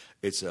this?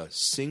 It's a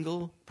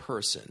single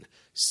person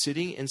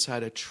sitting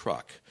inside a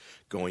truck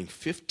going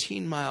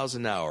 15 miles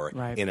an hour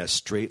in a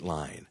straight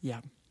line.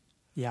 Yeah.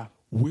 Yeah.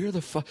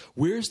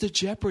 Where's the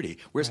jeopardy?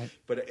 Right.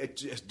 But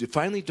it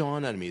finally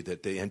dawned on me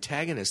that the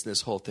antagonist in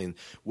this whole thing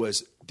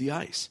was the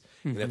ice.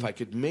 Mm-hmm. And if I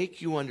could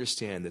make you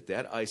understand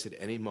that ice at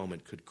any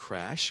moment could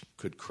crash,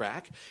 could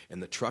crack,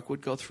 and the truck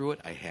would go through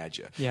it, I had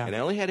you. Yeah. And I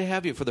only had to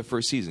have you for the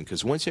first season,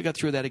 because once you got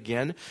through that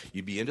again,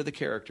 you'd be into the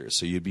characters.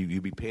 So you'd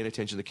be paying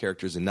attention to the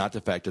characters and not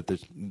the fact that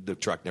the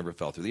truck never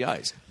fell through the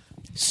ice.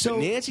 So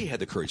but Nancy had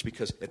the courage,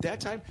 because at that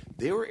time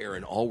they were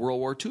airing all World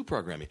War II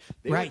programming.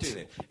 They were doing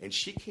it, and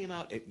she came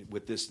out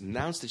with this,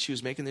 announced that she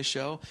was making this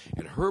show,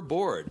 and her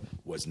board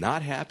was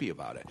not happy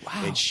about it.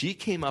 Wow. And she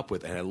came up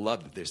with, and I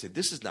loved it. They said,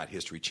 "This is not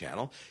History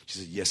Channel." She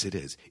said, "Yes, it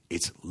is.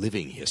 It's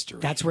living history."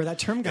 That's where that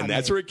term got. And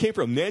that's where it came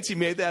from. Nancy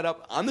made that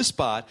up on the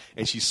spot,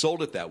 and she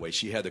sold it that way.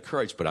 She had the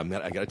courage. But I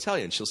got to tell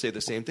you, and she'll say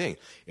the same thing.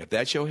 If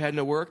that show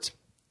hadn't worked,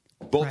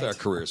 both our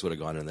careers would have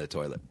gone in the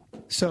toilet.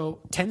 So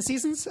 10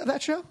 seasons of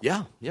that show?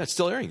 Yeah, it's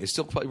still airing.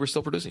 We're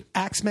still producing.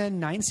 X-Men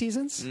 9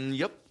 seasons?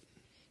 Yep.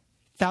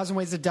 1,000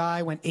 Ways to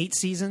Die went 8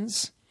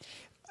 seasons.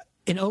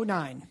 In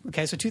 2009,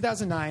 okay, so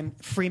 2009,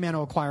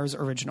 Fremantle acquires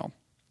Original.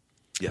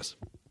 Yes.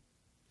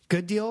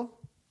 Good deal?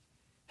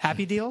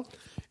 Happy deal?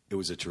 It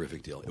was a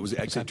terrific deal. It was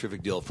actually a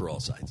terrific deal for all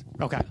sides.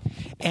 Okay.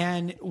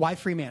 And why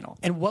Fremantle?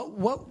 And what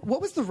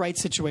was the rights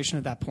situation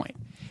at that point?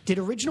 Did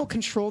Original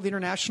control the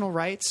international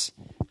rights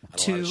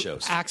to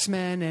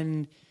X-Men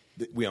and...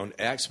 We owned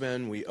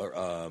X-Men. We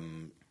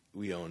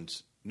owned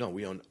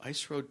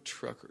Ice Road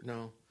Trucker.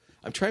 No,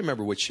 I'm trying to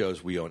remember which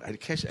shows we owned.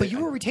 But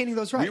you were retaining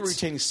those rights. We were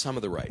retaining some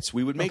of the rights.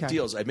 We would make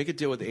deals. I'd make a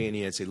deal with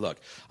A&E and say,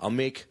 "Look, I'll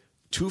make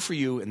 2 for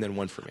you and then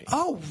 1 for me."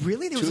 Oh,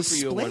 really? There was a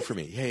split? 2 for you and 1 for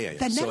me. Yeah.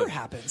 That never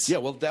happens. Yeah,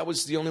 well, that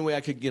was the only way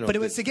I could, But it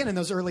was, again, in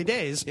those early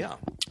days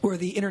where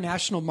the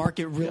international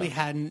market really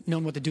hadn't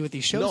known what to do with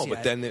these shows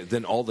yet. But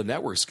then all the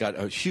networks got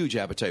a huge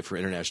appetite for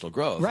international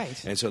growth.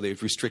 Right. And so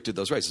they've restricted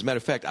those rights. As a matter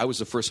of fact, I was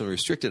the first one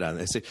restricted on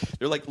it.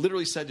 They're like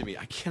literally said to me,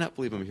 I cannot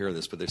believe I'm hearing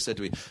this, but they said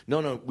to me,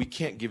 no, we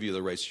can't give you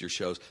the rights to your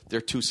shows.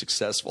 They're too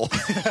successful.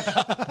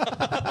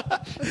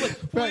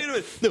 Wait a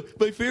minute. No,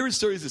 my favorite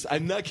story is this.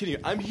 I'm not kidding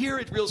you. I'm here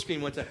at Real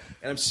Screen one time,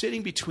 and I'm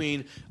sitting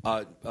between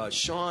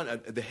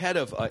Sean, the head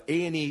of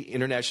A&E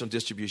International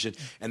Distribution,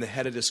 and the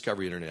head of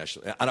Discovery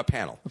International on a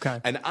panel. Okay.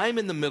 And I'm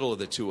in the middle of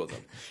the two of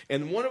them.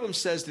 And one of them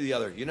says to the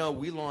other,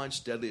 we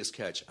launched Deadliest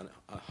Catch on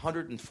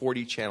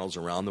 140 channels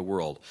around the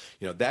world.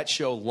 That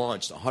show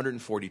launched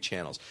 140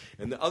 channels.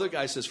 And the other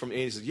guy says from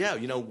A&E, says,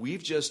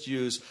 we've just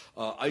used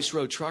Ice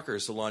Road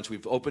Truckers to launch.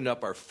 We've opened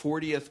up our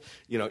 40th,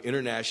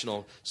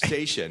 international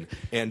station,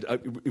 and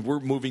we're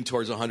moving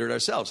towards 100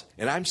 ourselves.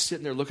 And I'm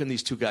sitting there looking at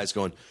these two guys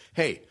going,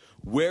 hey,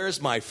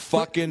 where's my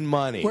fucking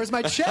money? Where's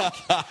my check?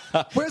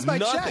 Where's my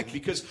nothing, check?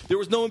 Because there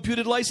was no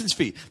imputed license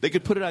fee. They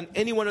could put it on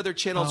any one of their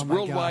channels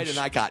worldwide, and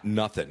I got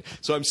nothing.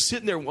 So I'm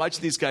sitting there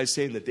watching these guys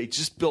saying that they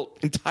just built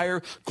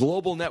entire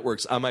global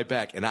networks on my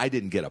back, and I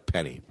didn't get a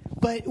penny.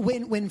 But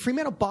when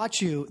Fremantle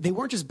bought you, they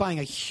weren't just buying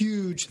a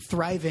huge,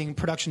 thriving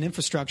production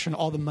infrastructure and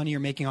all the money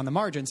you're making on the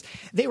margins.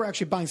 They were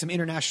actually buying some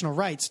international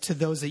rights to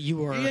those that you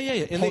were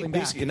holding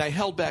back. And I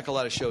held back a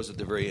lot of shows at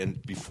the very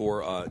end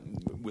before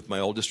with my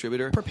old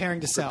distributor. Preparing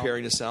to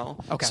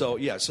sell. Okay.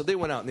 So they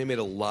went out and they made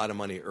a lot of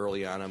money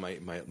early on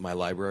my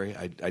library.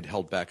 I'd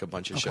held back a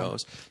bunch of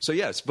shows. So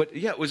yes, but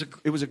yeah, it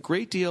was a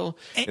great deal,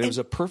 and it was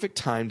a perfect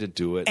time to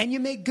do it. And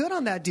you made good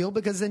on that deal,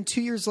 because then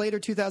 2 years later,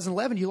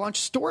 2011, you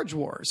launched Storage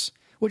Wars,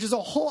 which is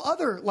a whole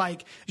other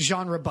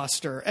genre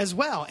buster as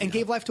well, and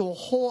gave life to a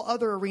whole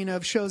other arena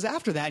of shows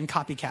after that and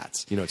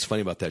copycats. It's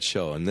funny about that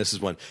show, and this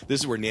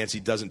is where Nancy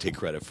doesn't take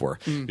credit for,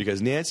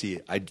 because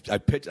Nancy,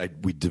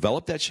 we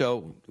developed that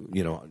show,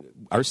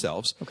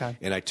 ourselves,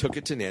 and I took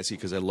it to Nancy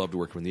because I loved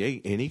working with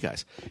the A&E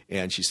guys,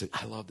 and she said,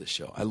 I love this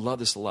show, I love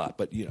this a lot,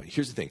 but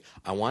here's the thing,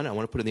 I want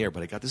to put it in the air,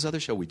 but I got this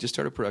other show we just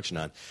started production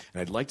on,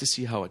 and I'd like to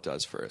see how it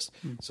does first.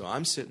 So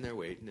I'm sitting there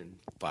waiting, and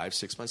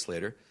 5-6 months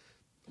later,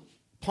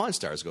 Pawn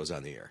Stars goes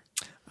on the air.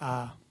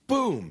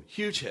 Boom,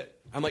 huge hit.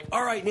 I'm like,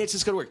 all right, Nancy,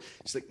 it's going to work.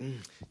 She's like,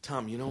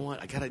 Tom, you know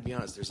what? I got to be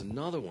honest. There's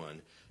another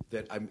one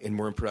that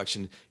we're in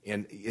production,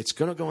 and it's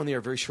going to go on the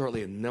air very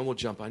shortly, and then we'll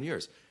jump on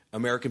yours.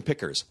 American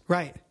Pickers.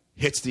 Right.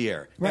 Hits the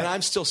air. Right. And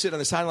I'm still sitting on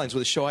the sidelines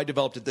with a show I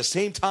developed at the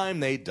same time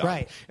they'd done.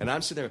 Right. And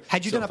I'm sitting there.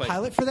 Had you done a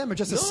pilot for them, or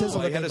just a sizzle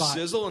that they bought? I had a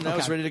sizzle, and I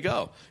was ready to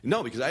go.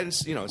 No, because I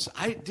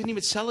didn't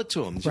even sell it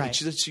to them. Right.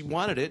 She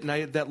wanted it, and I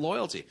had that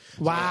loyalty.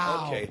 So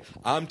wow. Okay,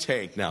 I'm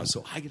tanked now.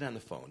 So I get on the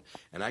phone,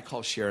 and I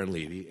call Sharon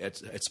Levy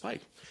at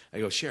Spike. I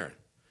go, Sharon,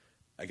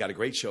 I got a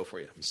great show for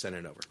you. I'm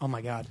sending it over. Oh,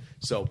 my God.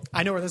 So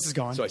I know where this is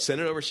going. So I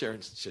send it over to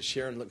Sharon. So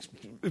Sharon looks,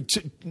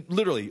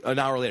 literally an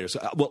hour later,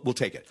 so we'll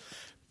take it.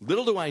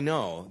 Little do I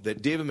know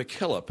that David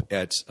McKillop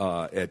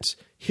at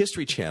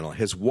History Channel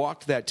has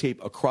walked that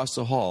tape across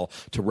the hall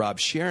to Rob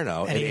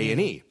Chernow at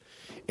A&E.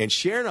 And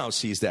Chernow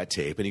sees that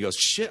tape, and he goes,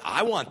 shit,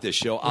 I want this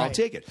show. I'll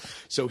take it.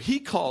 So he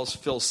calls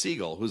Phil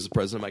Siegel, who's the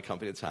president of my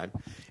company at the time,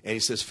 and he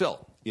says,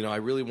 Phil, I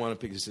really want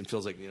to pick this. And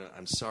Phil's like,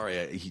 I'm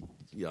sorry. He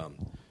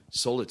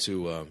sold it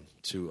to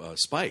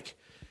Spike.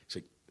 He's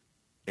like,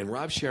 and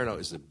Rob Chernow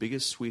is the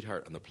biggest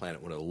sweetheart on the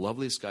planet, one of the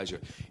loveliest guys.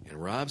 And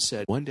Rob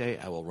said, one day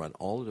I will run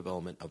all the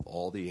development of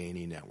all the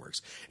A&E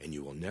networks, and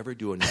you will never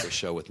do another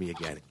show with me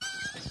again.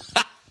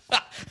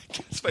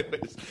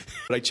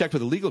 But I checked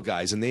with the legal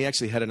guys, and they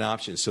actually had an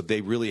option, so they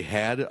really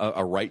had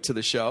a right to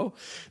the show.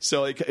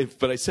 So,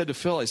 but I said to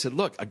Phil, I said,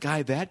 look, a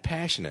guy that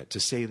passionate to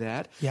say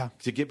that,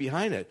 to get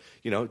behind it,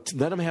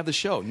 let him have the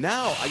show.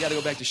 Now I got to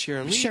go back to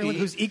Sharon Levy. Sharon,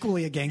 who's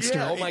equally a gangster.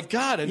 Yeah, oh my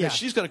God, and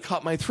she's going to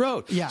cut my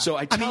throat. Yeah. So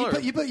I tell her,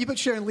 you put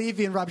Sharon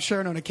Levy and Rob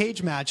Sharon on a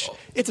cage match.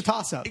 It's a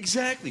toss-up.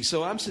 Exactly.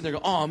 So I'm sitting there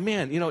going, oh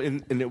man,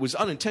 and it was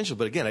unintentional,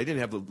 but again, I didn't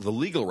have the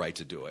legal right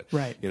to do it.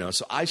 Right.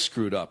 So I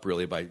screwed up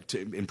really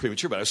in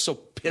premature, but I was so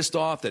pissed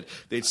off that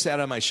they'd sat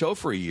on my show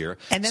for a year.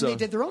 And then they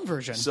did their own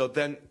version. So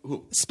then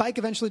who? Spike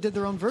eventually did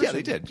their own version. Yeah,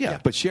 they did. Yeah.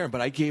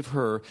 But I gave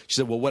her, she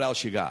said, well, what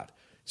else you got?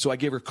 So I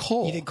gave her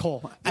Cole. You did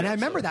Cole. And I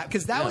remember that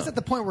because that was at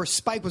the point where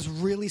Spike was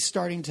really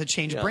starting to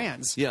change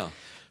brands. Yeah.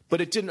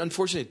 But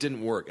unfortunately, it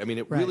didn't work. I mean,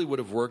 it really would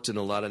have worked in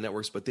a lot of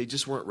networks, but they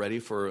just weren't ready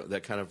for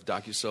that kind of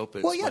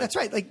docusoap. Well, yeah, that's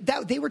right. Like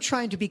that, they were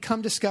trying to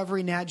become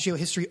Discovery, Nat Geo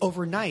history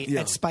overnight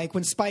at Spike,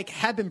 when Spike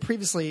had been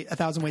previously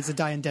 1,000 Ways to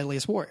Die and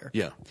Deadliest Warrior.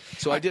 Yeah.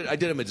 So I did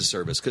them a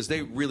disservice because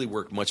they really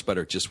worked much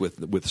better just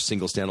with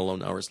single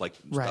standalone hours like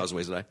 1,000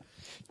 Ways to Die.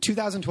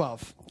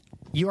 2012.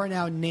 You are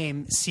now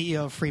named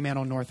CEO of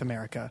Fremantle North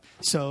America.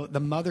 So the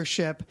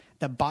mothership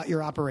that bought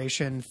your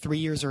operation 3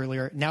 years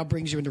earlier now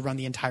brings you in to run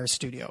the entire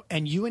studio.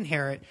 And you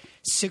inherit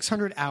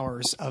 600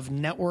 hours of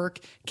network,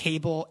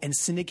 cable, and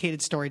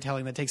syndicated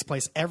storytelling that takes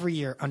place every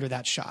year under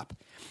that shop.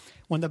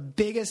 One of the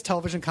biggest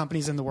television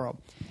companies in the world.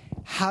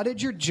 How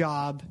did your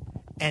job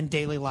and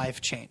daily life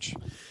change?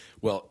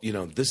 Well,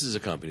 this is a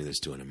company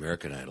that's doing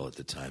American Idol at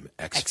the time,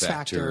 X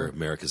Factor,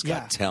 America's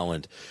Got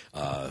Talent,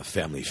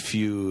 Family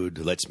Feud,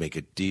 Let's Make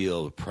a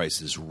Deal, Price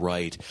is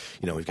Right.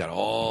 We've got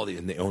all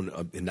and they own,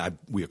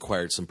 we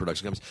acquired some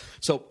production companies.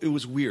 So it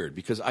was weird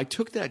because I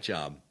took that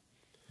job.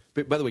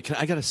 But by the way,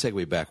 I got to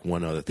segue back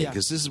one other thing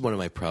because this is one of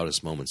my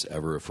proudest moments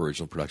ever for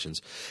original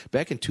productions.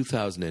 Back in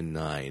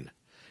 2009,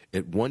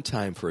 at one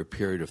time for a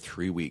period of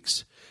 3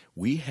 weeks,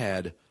 we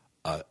had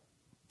a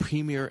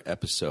premiere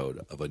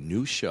episode of a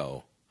new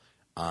show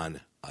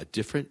on a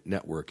different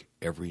network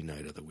every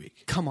night of the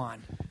week. Come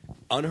on.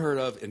 Unheard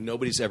of, and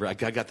nobody's ever. I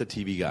got the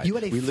TV guy. We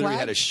literally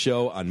had a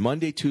show on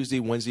Monday, Tuesday,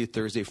 Wednesday,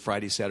 Thursday,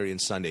 Friday, Saturday,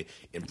 and Sunday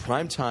in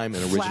prime time,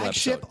 an original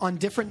flagship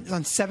episode.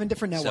 on 7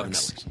 different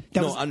networks.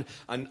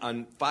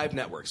 On 5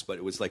 networks, but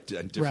it was like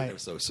on different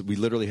episodes. So we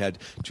literally had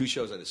 2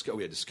 shows on Discovery.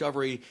 We had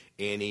Discovery,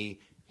 Annie,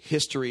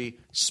 History,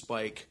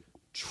 Spike,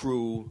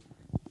 True,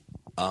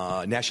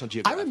 National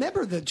Geographic. I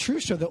remember the True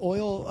show, the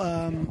oil.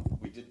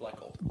 We did Black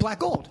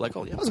Gold. Black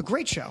Gold. Yeah. That was a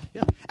great show.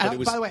 Yeah.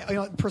 And by the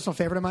way, personal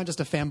favorite of mine, just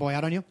a fanboy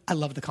out on you. I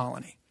love The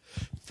Colony.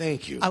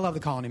 Thank you. I love The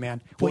Colony,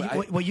 man. Boy,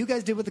 what you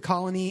guys did with The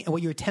Colony and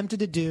what you attempted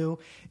to do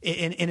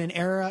in an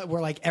era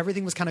where like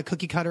everything was kind of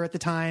cookie cutter at the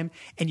time,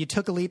 and you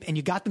took a leap and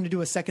you got them to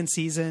do a second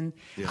season.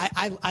 Yeah.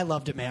 I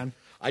loved it, man.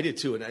 I did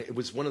too, and it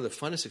was one of the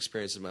funnest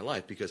experiences of my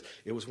life because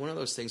it was one of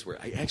those things where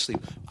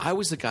I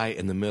was the guy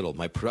in the middle,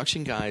 my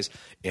production guys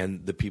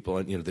and the people,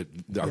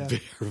 our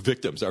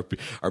victims, our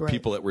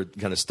people that were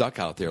kind of stuck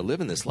out there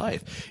living this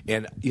life,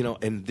 and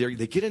and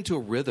they get into a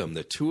rhythm,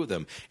 the two of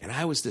them, and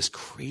I was this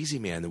crazy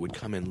man that would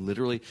come in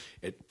literally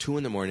at 2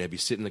 a.m. I'd be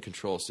sitting in the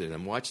control stand,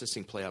 and I'm watching this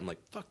thing play out. I'm like,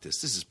 fuck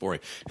this is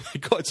boring. I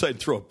go outside and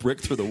throw a brick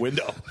through the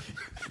window.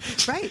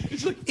 Right?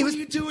 He's like, what are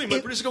you doing? My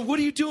producer goes, what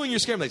are you doing? You're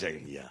scared. I'm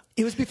like, yeah.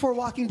 It was before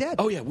Walking Dead.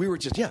 Oh, yeah, we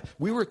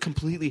were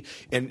completely,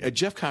 and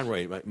Jeff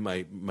Conroy,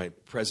 my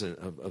president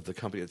of the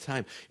company at the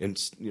time, and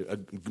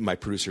my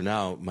producer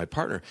now, my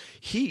partner,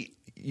 he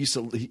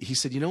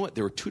said, you know what,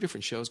 there were 2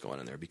 different shows going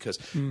on there because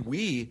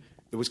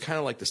it was kind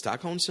of like the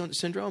Stockholm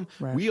Syndrome.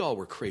 Right. We all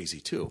were crazy,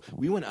 too.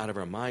 We went out of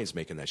our minds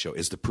making that show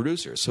as the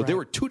producers. So there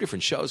were 2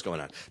 different shows going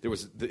on. There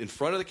was in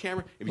front of the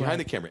camera and behind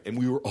the camera, and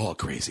we were all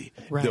crazy,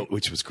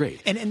 which was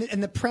great.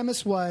 And the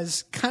premise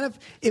was kind of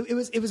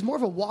it was more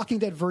of a Walking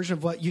Dead version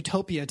of what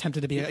Utopia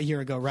attempted to be a year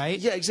ago, right?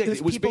 Yeah, exactly.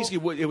 It was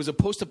basically it was a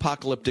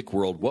post-apocalyptic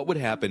world. What would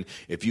happen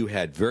if you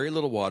had very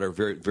little water,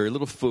 very very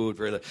little food,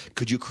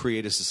 could you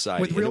create a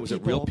society? With real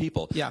people. Real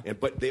people. Yeah.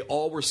 But they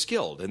all were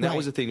skilled, and that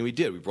was the thing that we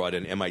did. We brought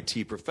in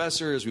MIT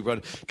professors. We brought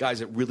in guys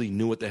that really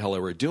knew what the hell they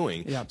were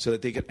doing, so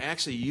that they could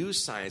actually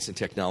use science and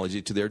technology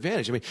to their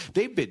advantage. I mean,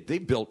 they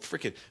built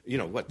freaking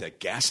the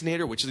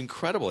gasinator, which is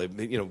incredible.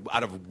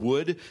 Out of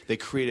wood, they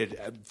created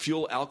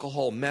fuel,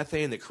 alcohol,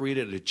 methane. They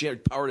created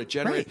power to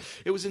generate.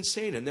 Right. It was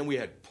insane. And then we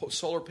had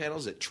solar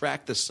panels that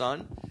tracked the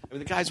sun. I mean,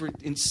 the guys were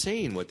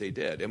insane what they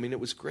did. I mean, it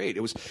was great.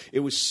 It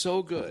was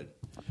so good.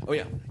 Oh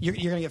yeah, you're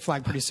going to get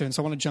flagged pretty soon,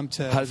 so I want to jump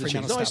to How does it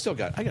change? Fremantle No,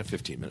 stuff. I got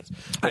 15 minutes.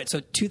 All right,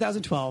 so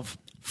 2012,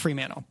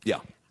 Fremantle. Yeah.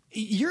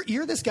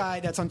 you're this guy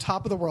that's on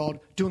top of the world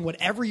doing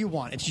whatever you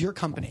want. It's your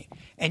company.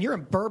 And you're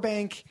in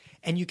Burbank,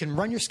 and you can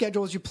run your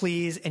schedule as you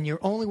please, and you're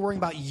only worrying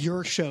about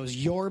your shows,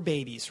 your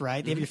babies,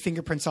 right? They have your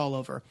fingerprints all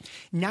over.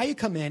 Now you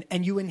come in,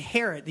 and you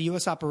inherit the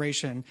U.S.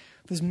 operation,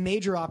 this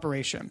major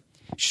operation,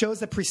 shows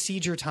that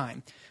precede your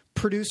time,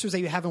 producers that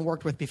you haven't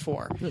worked with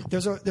before.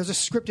 There's a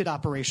scripted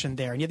operation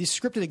there, and you have these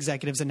scripted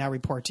executives that now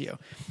report to you.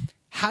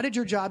 How did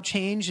your job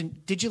change,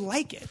 and did you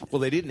like it? Well,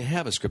 they didn't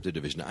have a scripted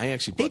division. I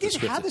actually brought They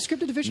didn't have the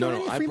scripted division?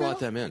 No, I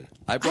brought them in.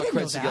 I brought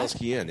Craig didn't know that.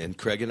 Cegelski in, and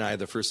Craig and I,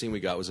 the first thing we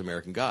got was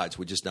American Gods,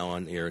 which is now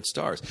on air at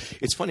Stars.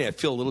 It's funny, I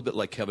feel a little bit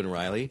like Kevin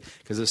Riley,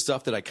 because the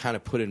stuff that I kind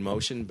of put in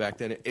motion back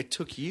then, it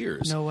took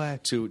years No way.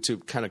 to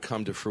kind of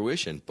come to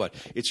fruition. But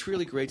it's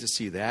really great to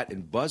see that.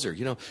 And Buzzer,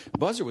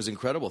 Buzzer was an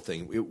incredible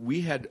thing. We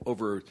had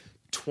over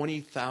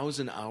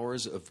 20,000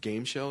 hours of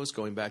game shows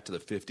going back to the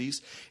 50s,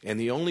 and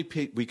the only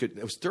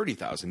it was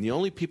 30,000. The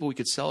only people we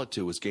could sell it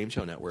to was Game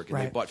Show Network, and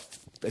they bought,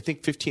 I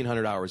think,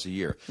 1,500 hours a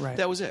year. Right.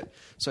 That was it.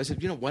 So I said,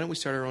 why don't we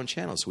start our own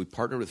channel? So we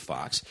partnered with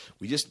Fox.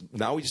 We just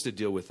did a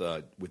deal with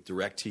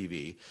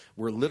DirecTV.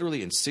 We're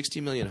literally in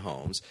 60 million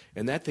homes,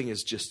 and that thing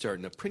is just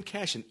starting to print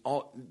cash, and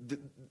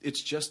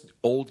it's just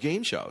old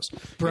game shows.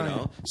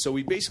 Brilliant. So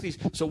we basically,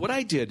 what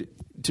I did,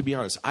 to be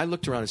honest, I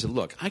looked around and said,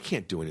 look, I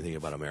can't do anything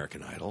about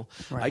American Idol.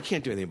 Right. I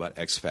can't do anything about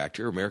X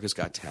Factor. America's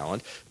Got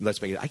Talent.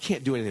 Let's make it. I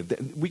can't do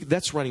anything.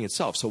 That's running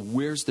itself. So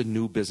where's the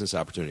new business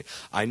opportunity?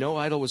 I know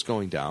Idol was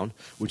going down,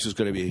 which was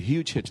going to be a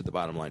huge hit to the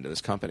bottom line to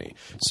this company.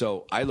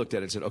 So I looked at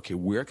it and said, okay,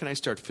 where can I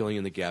start filling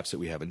in the gaps that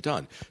we haven't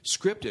done?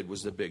 Scripted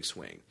was the big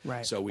swing.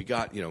 Right. So we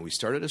got, we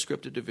started a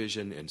scripted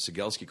division, and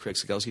Craig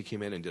Cegelski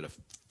came in and did a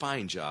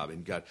fine job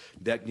and got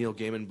that Neil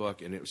Gaiman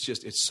book, and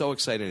it's so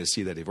exciting to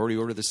see that they've already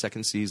ordered the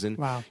second season.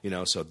 Wow.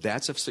 So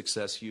that's a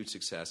success, huge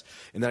success.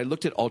 And then I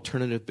looked at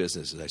alternative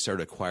businesses. I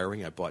started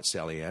acquiring. I bought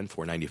Sally Ann,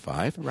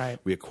 $4.95. Right.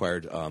 We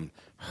acquired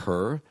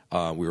her.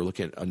 We were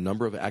looking at a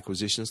number of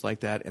acquisitions like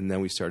that, and then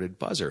we started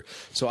Buzzer.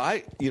 So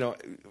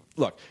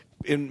look,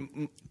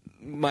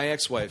 my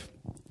ex-wife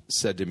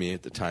said to me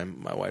at the time,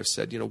 my wife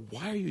said,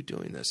 why are you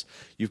doing this?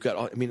 I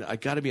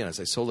got to be honest,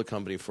 I sold the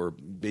company for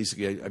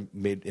basically, I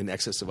made in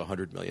excess of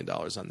 $100 million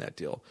on that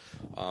deal.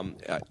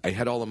 I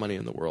had all the money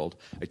in the world.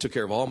 I took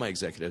care of all my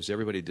executives.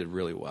 Everybody did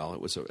really well.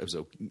 It was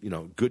a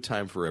good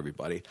time for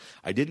everybody.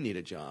 I didn't need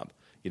a job.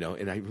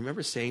 And I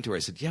remember saying to her, I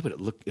said, "Yeah, but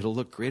it'll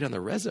look great on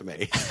the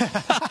resume."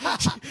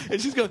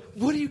 And she's going,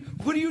 "What do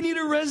you need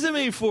a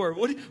resume for?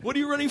 What are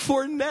you running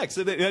for next?"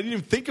 And I didn't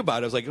even think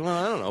about it. I was like, "Well,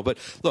 I don't know." But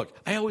look,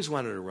 I always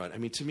wanted to run. I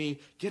mean, to me,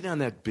 getting on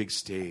that big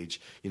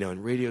stage,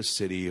 in Radio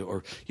City,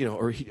 or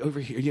over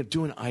here,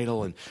 doing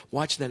Idol and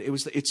watching that,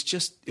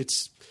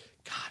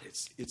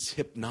 it's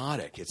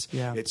hypnotic.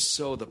 It's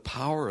so the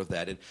power of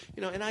that, and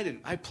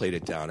I played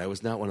it down. I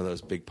was not one of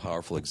those big,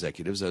 powerful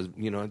executives.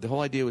 The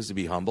whole idea was to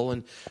be humble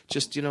and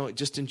just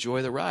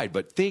enjoy the ride,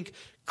 but think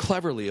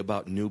cleverly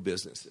about new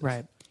businesses.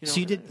 Right. So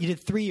you did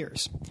 3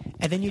 years,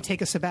 and then you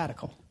take a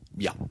sabbatical.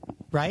 Yeah.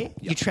 Right.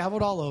 Yeah. You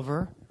traveled all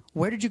over.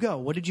 Where did you go?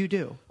 What did you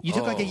do? You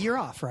took like a year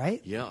off, right?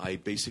 Yeah, I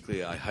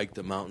hiked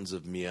the mountains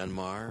of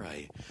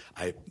Myanmar.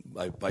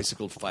 I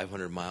bicycled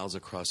 500 miles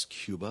across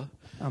Cuba.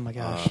 Oh my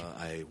gosh!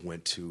 I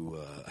went to.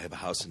 I have a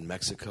house in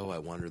Mexico. I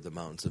wandered the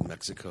mountains of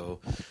Mexico,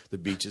 the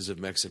beaches of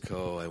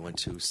Mexico. I went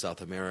to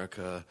South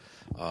America,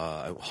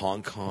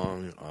 Hong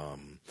Kong.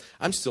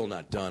 I'm still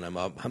not done.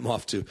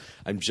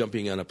 I'm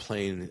jumping on a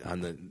plane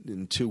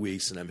in 2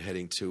 weeks, and I'm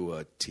heading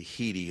to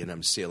Tahiti, and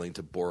I'm sailing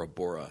to Bora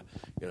Bora.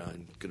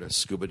 I'm going to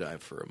scuba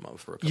dive for a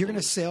couple. You're going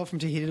to sail from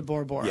Tahiti to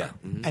Bora Bora, yeah,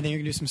 mm-hmm. And then you're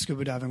going to do some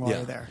scuba diving while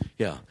you're there.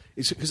 Yeah,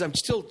 because I'm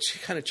still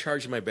kind of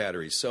charging my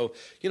batteries. So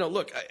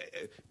look,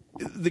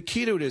 the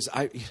key to it is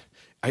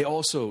I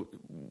also,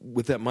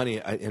 with that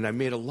money, I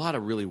made a lot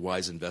of really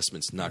wise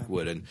investments, knock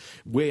wood, and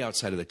way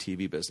outside of the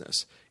TV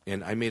business.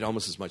 And I made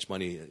almost as much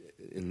money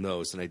in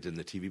those than I did in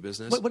the TV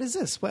business. What is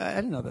this? I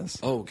didn't know this.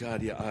 Oh,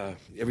 God, yeah.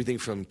 Everything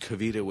from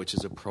Kavita, which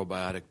is a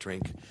probiotic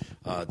drink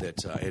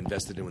that I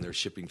invested in when they were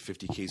shipping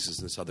 50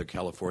 cases in Southern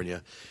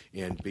California.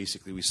 And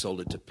basically we sold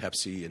it to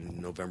Pepsi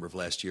in November of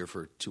last year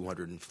for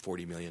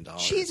 $240 million.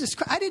 Jesus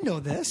Christ, I didn't know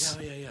this.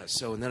 Yeah.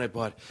 So, and then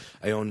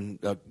I own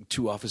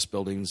 2 office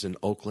buildings in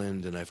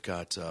Oakland, and I've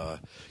got,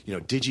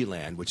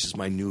 Digiland, which is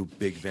my new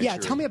big venture. Yeah,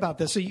 tell me about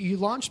this. So you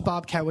launched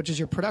Bobcat, which is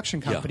your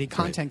production company,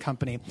 content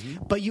company.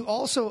 Mm-hmm. But you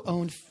also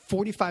owned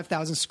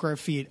 45,000 square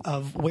feet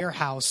of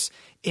warehouse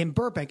in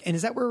Burbank. And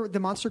is that where the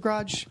Monster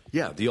Garage?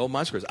 Yeah, the old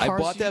Monster Garage. I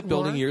bought that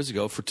building years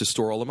ago to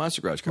store all the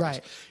Monster Garage cars.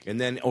 Right.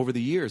 And then over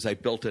the years, I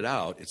built it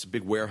out. It's a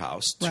big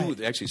warehouse.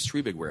 It's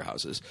 3 big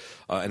warehouses.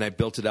 And I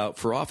built it out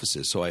for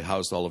offices. So I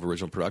housed all of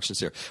Original Productions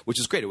there, which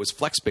is great. It was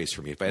flex space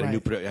for me. If I had a new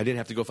production, I didn't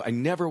have to go. I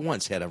never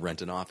once had to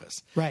rent an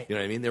office. Right. You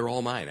know what I mean? They were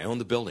all mine. I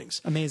owned the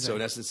buildings. Amazing. So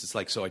in essence, it's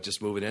like, so I just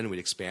move it in, we'd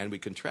expand,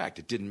 we'd contract.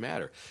 It didn't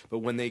matter. But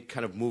when they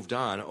kind of moved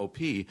on, OP,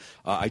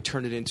 I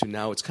turned it into into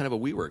now. It's kind of a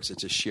WeWorks.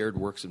 It's a shared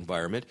works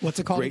environment. What's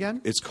it called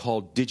again? It's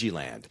called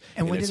Digiland.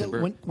 And when did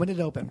it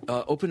open?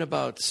 Opened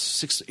about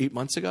 6-8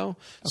 months ago. Okay.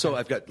 So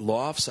I've got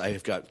lofts.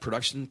 I've got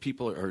production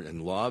people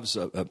in lofts.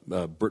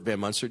 Bert Van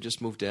Munster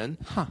just moved in.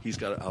 Huh. He's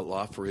got a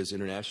loft for his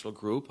international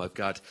group. I've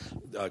got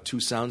 2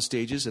 sound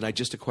stages, and I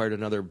just acquired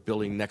another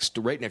building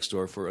right next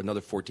door for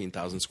another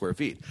 14,000 square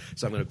feet.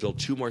 So I'm going to build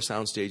 2 more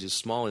sound stages,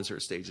 small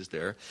insert stages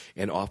there,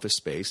 and office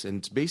space.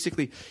 And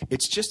basically,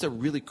 it's just a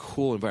really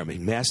cool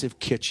environment. Massive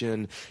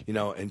kitchen,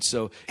 and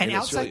so and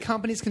outside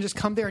companies can just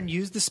come there and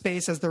use the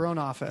space as their own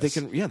office. They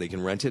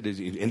can rent it as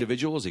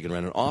individuals. You can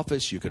rent an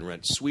office. You can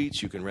rent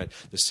suites. You can rent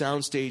the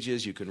sound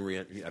stages. You can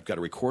rent. I've got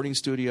a recording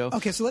studio.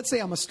 Okay, so let's say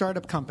I'm a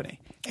startup company,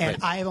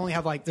 and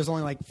right. There's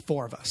only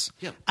 4 of us.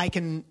 Yeah.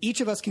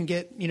 Each of us can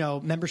get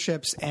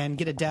memberships and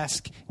get a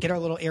desk, get our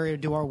little area to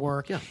do our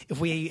work. Yeah. If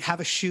we have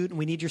a shoot and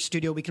we need your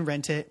studio, we can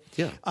rent it.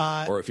 Yeah.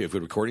 Or if you have a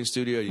recording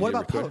studio, what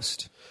about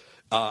post?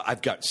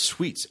 I've got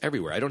suites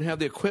everywhere. I don't have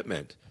the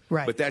equipment.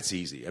 Right. But that's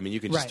easy. I mean,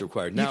 you can just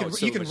acquire now.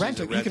 You can rent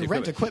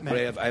equipment.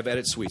 But I have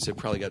edit suites. I've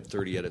probably got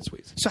 30 edit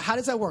suites. So how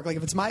does that work? Like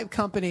if it's my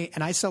company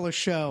and I sell a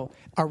show,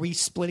 are we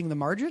splitting the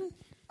margin?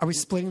 Are we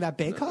splitting that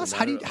bay cost?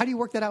 How do you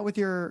work that out with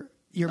your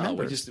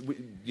members?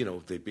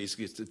 They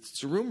basically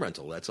it's a room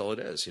rental. That's all it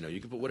is.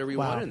 You can put whatever you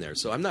want in there.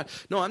 So I'm not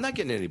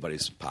getting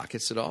anybody's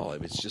pockets at all. I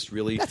mean, it's just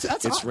really it's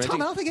renting.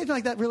 Tom, I don't think anything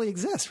like that really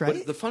exists, right?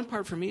 But the fun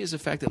part for me is the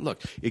fact that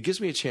look, it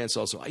gives me a chance.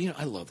 Also,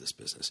 I love this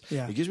business.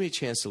 Yeah. It gives me a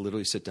chance to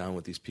literally sit down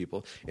with these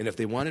people, and if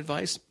they want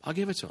advice, I'll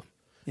give it to them.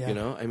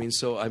 Yeah. I mean,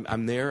 so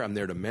I'm there. I'm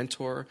there to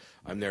mentor.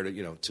 I'm there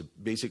to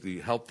basically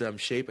help them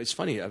shape. It's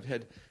funny. I've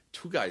had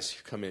 2 guys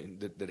come in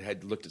that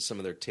had looked at some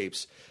of their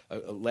tapes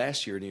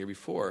last year and the year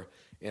before.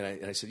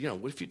 And I said,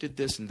 what if you did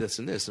this and this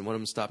and this? And one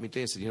of them stopped me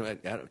today and said,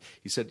 Adam,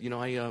 he said,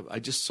 I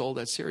just sold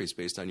that series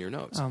based on your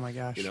notes. Oh my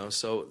gosh.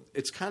 So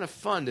it's kind of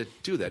fun to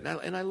do that.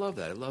 And I love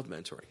that. I love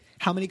mentoring.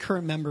 How many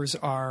current members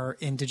are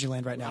in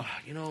Digiland right now?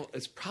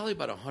 It's probably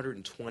about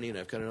 120, and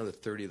I've got another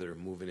 30 that are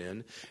moving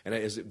in. And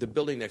as the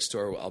building next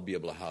door, I'll be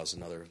able to house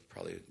another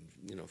probably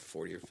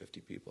 40 or 50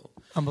 people.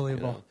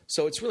 Unbelievable.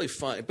 So it's really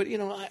fun. But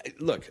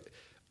look,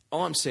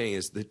 all I'm saying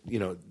is that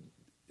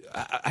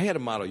I had a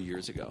motto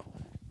years ago.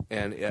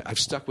 And I've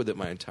stuck with it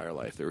my entire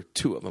life. There were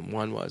 2 of them.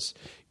 One was,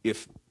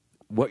 if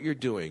what you're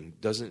doing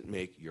doesn't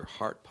make your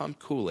heart pump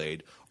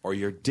Kool-Aid or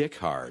your dick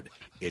hard,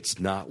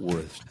 it's not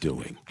worth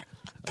doing.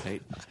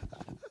 Right?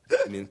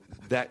 I mean,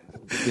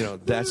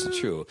 that's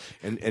true.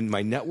 And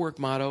my network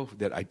motto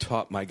that I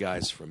taught my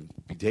guys from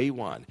day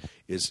one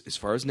is, as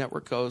far as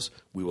network goes,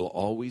 we will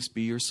always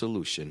be your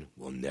solution.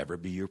 We'll never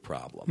be your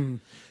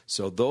problem.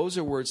 So those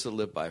are words to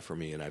live by for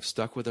me, and I've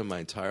stuck with them my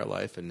entire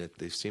life, and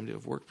they seem to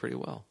have worked pretty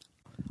well.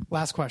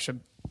 Last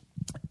question.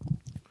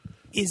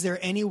 Is there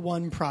any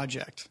one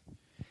project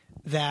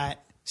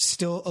that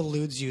still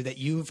eludes you that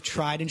you've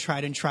tried and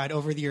tried and tried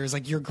over the years,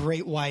 like your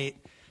Great White,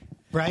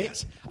 right?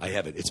 Yes, I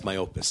have it. It's my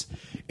opus.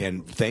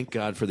 And thank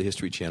God for the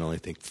History Channel. I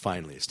think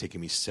finally it's taken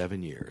me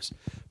 7 years.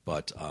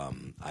 But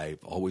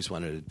I've always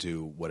wanted to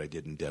do what I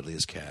did in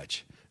Deadliest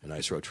Catch and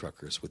Ice Road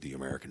Truckers with the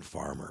American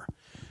Farmer.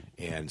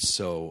 And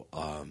so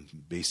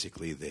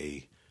basically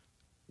they've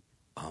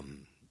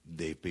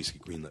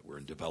basically greenlit. We're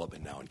in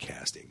development now and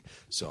casting.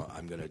 So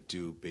I'm going to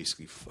do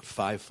basically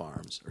 5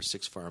 farms or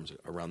 6 farms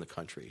around the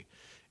country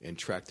and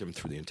track them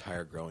through the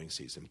entire growing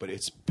season. But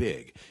it's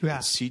big. Yeah.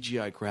 It's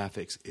CGI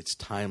graphics. It's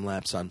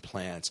time-lapse on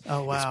plants.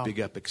 Oh, wow. It's big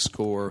epic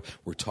score.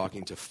 We're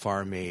talking to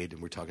Farm Aid,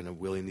 and we're talking to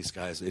Willie and these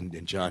guys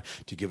and John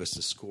to give us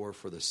the score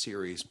for the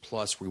series.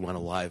 Plus, we want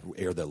to live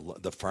air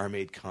the Farm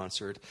Aid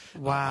concert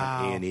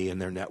wow. on A&E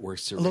and their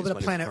networks. A little bit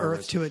of Planet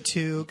Earth to it,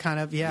 too, kind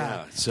of,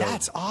 yeah. So,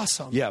 that's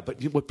awesome. Yeah,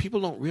 but what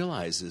people don't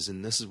realize is,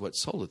 and this is what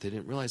sold it, they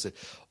didn't realize that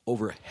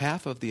over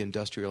half of the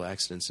industrial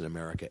accidents in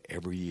America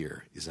every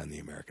year is on the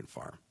American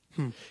farm.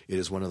 It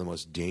is one of the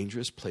most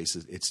dangerous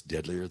places. It's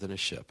deadlier than a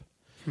ship.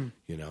 I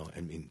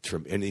mean,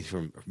 from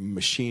anything from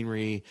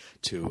machinery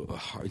to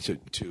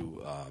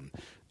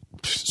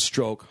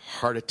stroke,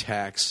 heart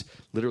attacks,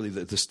 literally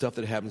the stuff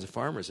that happens to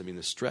farmers. I mean,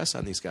 the stress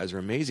on these guys are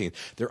amazing.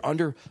 They're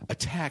under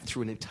attack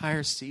through an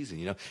entire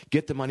season.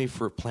 Get the money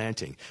for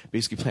planting,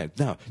 basically plant.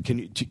 Now,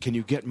 can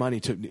you get money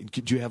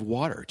do you have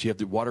water? Do you have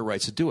the water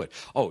rights to do it?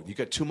 Oh, you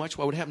got too much?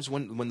 Well, what happens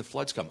when the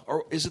floods come?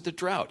 Or is it the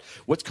drought?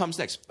 What comes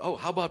next? Oh,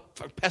 how about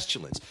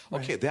pestilence?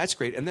 Okay, right. That's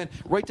great. And then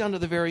right down to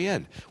the very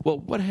end. Well,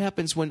 what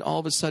happens when all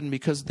of a sudden,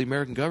 because of the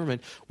American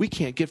government, we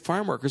can't get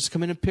farm workers to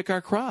come in and pick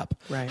our crop?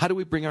 Right. How do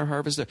we bring our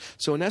harvest up?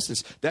 So in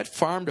essence, that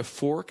farm to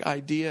fork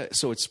idea,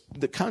 so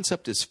the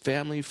concept is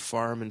family,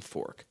 farm, and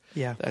fork.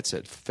 Yeah. That's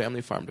it.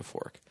 Family, farm to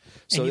fork.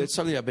 So it's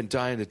something I've been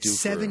dying to do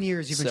 7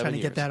 years you've been trying to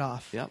get that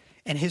off. Yep.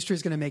 And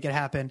history's going to make it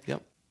happen.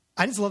 Yep.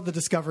 I just love the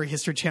Discovery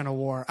History Channel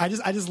war. I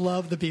just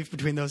love the beef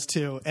between those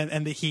two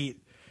and the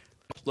heat.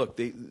 Look,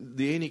 the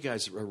A&E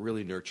guys are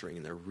really nurturing,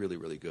 and they're really,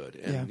 really good.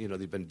 And, Yeah.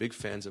 they've been big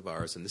fans of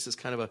ours. And this is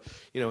kind of a,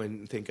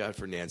 and thank God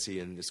for Nancy,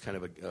 and it's kind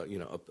of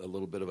a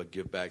little bit of a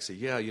give back. Say,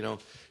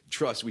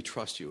 we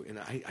trust you. And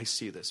I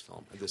see this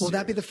film. Will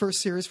that be the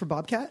first series for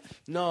Bobcat?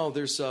 No,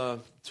 there's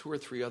 2 or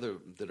 3 other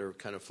that are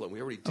kind of floating.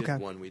 We already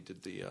did one. We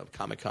did the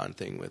Comic-Con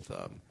thing with...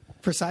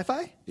 For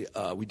Sci-Fi?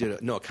 We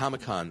did a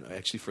Comic-Con,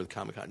 actually, for the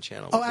Comic-Con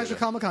channel. Oh, actually,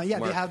 Comic-Con. Yeah,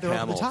 they have their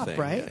over the top, thing.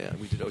 right? Yeah,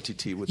 we did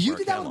OTT with You Mark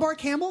did that Hamill. with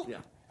Mark Hamill? Yeah.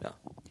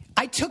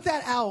 I took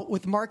that out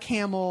with Mark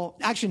Hamill.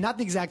 Actually, not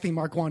the exact thing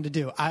Mark wanted to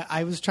do.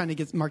 I was trying to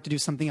get Mark to do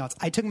something else.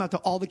 I took him out to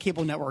all the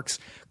cable networks.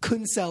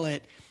 Couldn't sell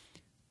it.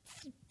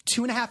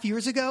 2.5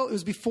 years ago, it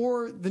was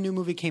before the new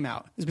movie came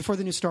out. It was before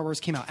the new Star Wars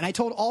came out. And I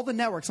told all the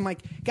networks, I'm like,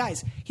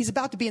 guys, he's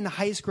about to be in the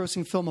highest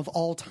grossing film of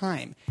all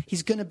time.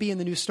 He's going to be in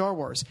the new Star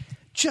Wars.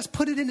 Just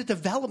put it into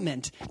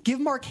development. Give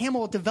Mark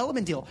Hamill a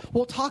development deal.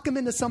 We'll talk him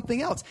into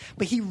something else.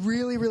 But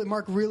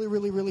Mark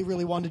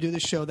really wanted to do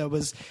this show that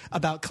was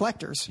about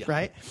collectors,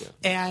 right? Yeah.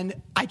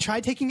 And I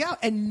tried taking it out,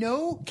 and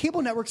no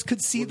cable networks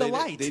could see the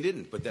light. They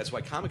didn't, but that's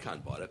why Comic-Con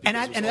bought it. And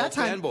at that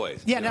time,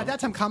 fanboys. Yeah, and at that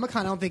time,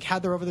 Comic-Con, I don't think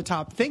had their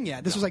over-the-top thing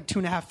yet. This was like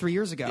 2.5, 3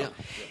 years ago. Yeah.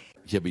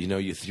 Yeah, but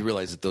you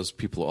realize that those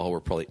people all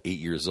were probably 8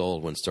 years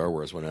old when Star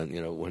Wars went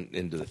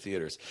into the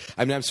theaters.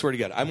 I mean, I swear to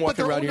God, I'm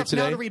walking around here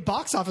today. Now to read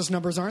box office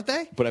numbers, aren't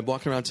they? But I'm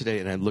walking around today,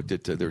 and I looked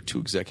at there were 2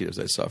 executives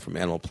I saw from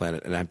Animal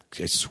Planet, and I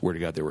swear to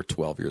God, they were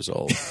 12 years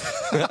old.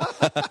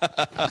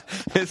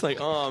 It's like,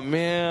 oh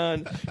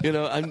man,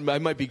 I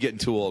might be getting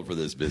too old for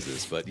this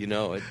business, but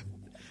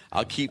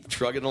I'll keep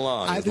trugging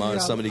along as long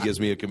as somebody gives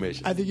me a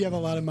commission. I think you have a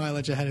lot of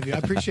mileage ahead of you. I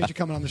appreciate you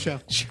coming on the show.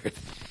 Sure.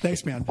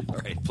 Thanks, man. All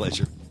right,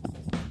 pleasure.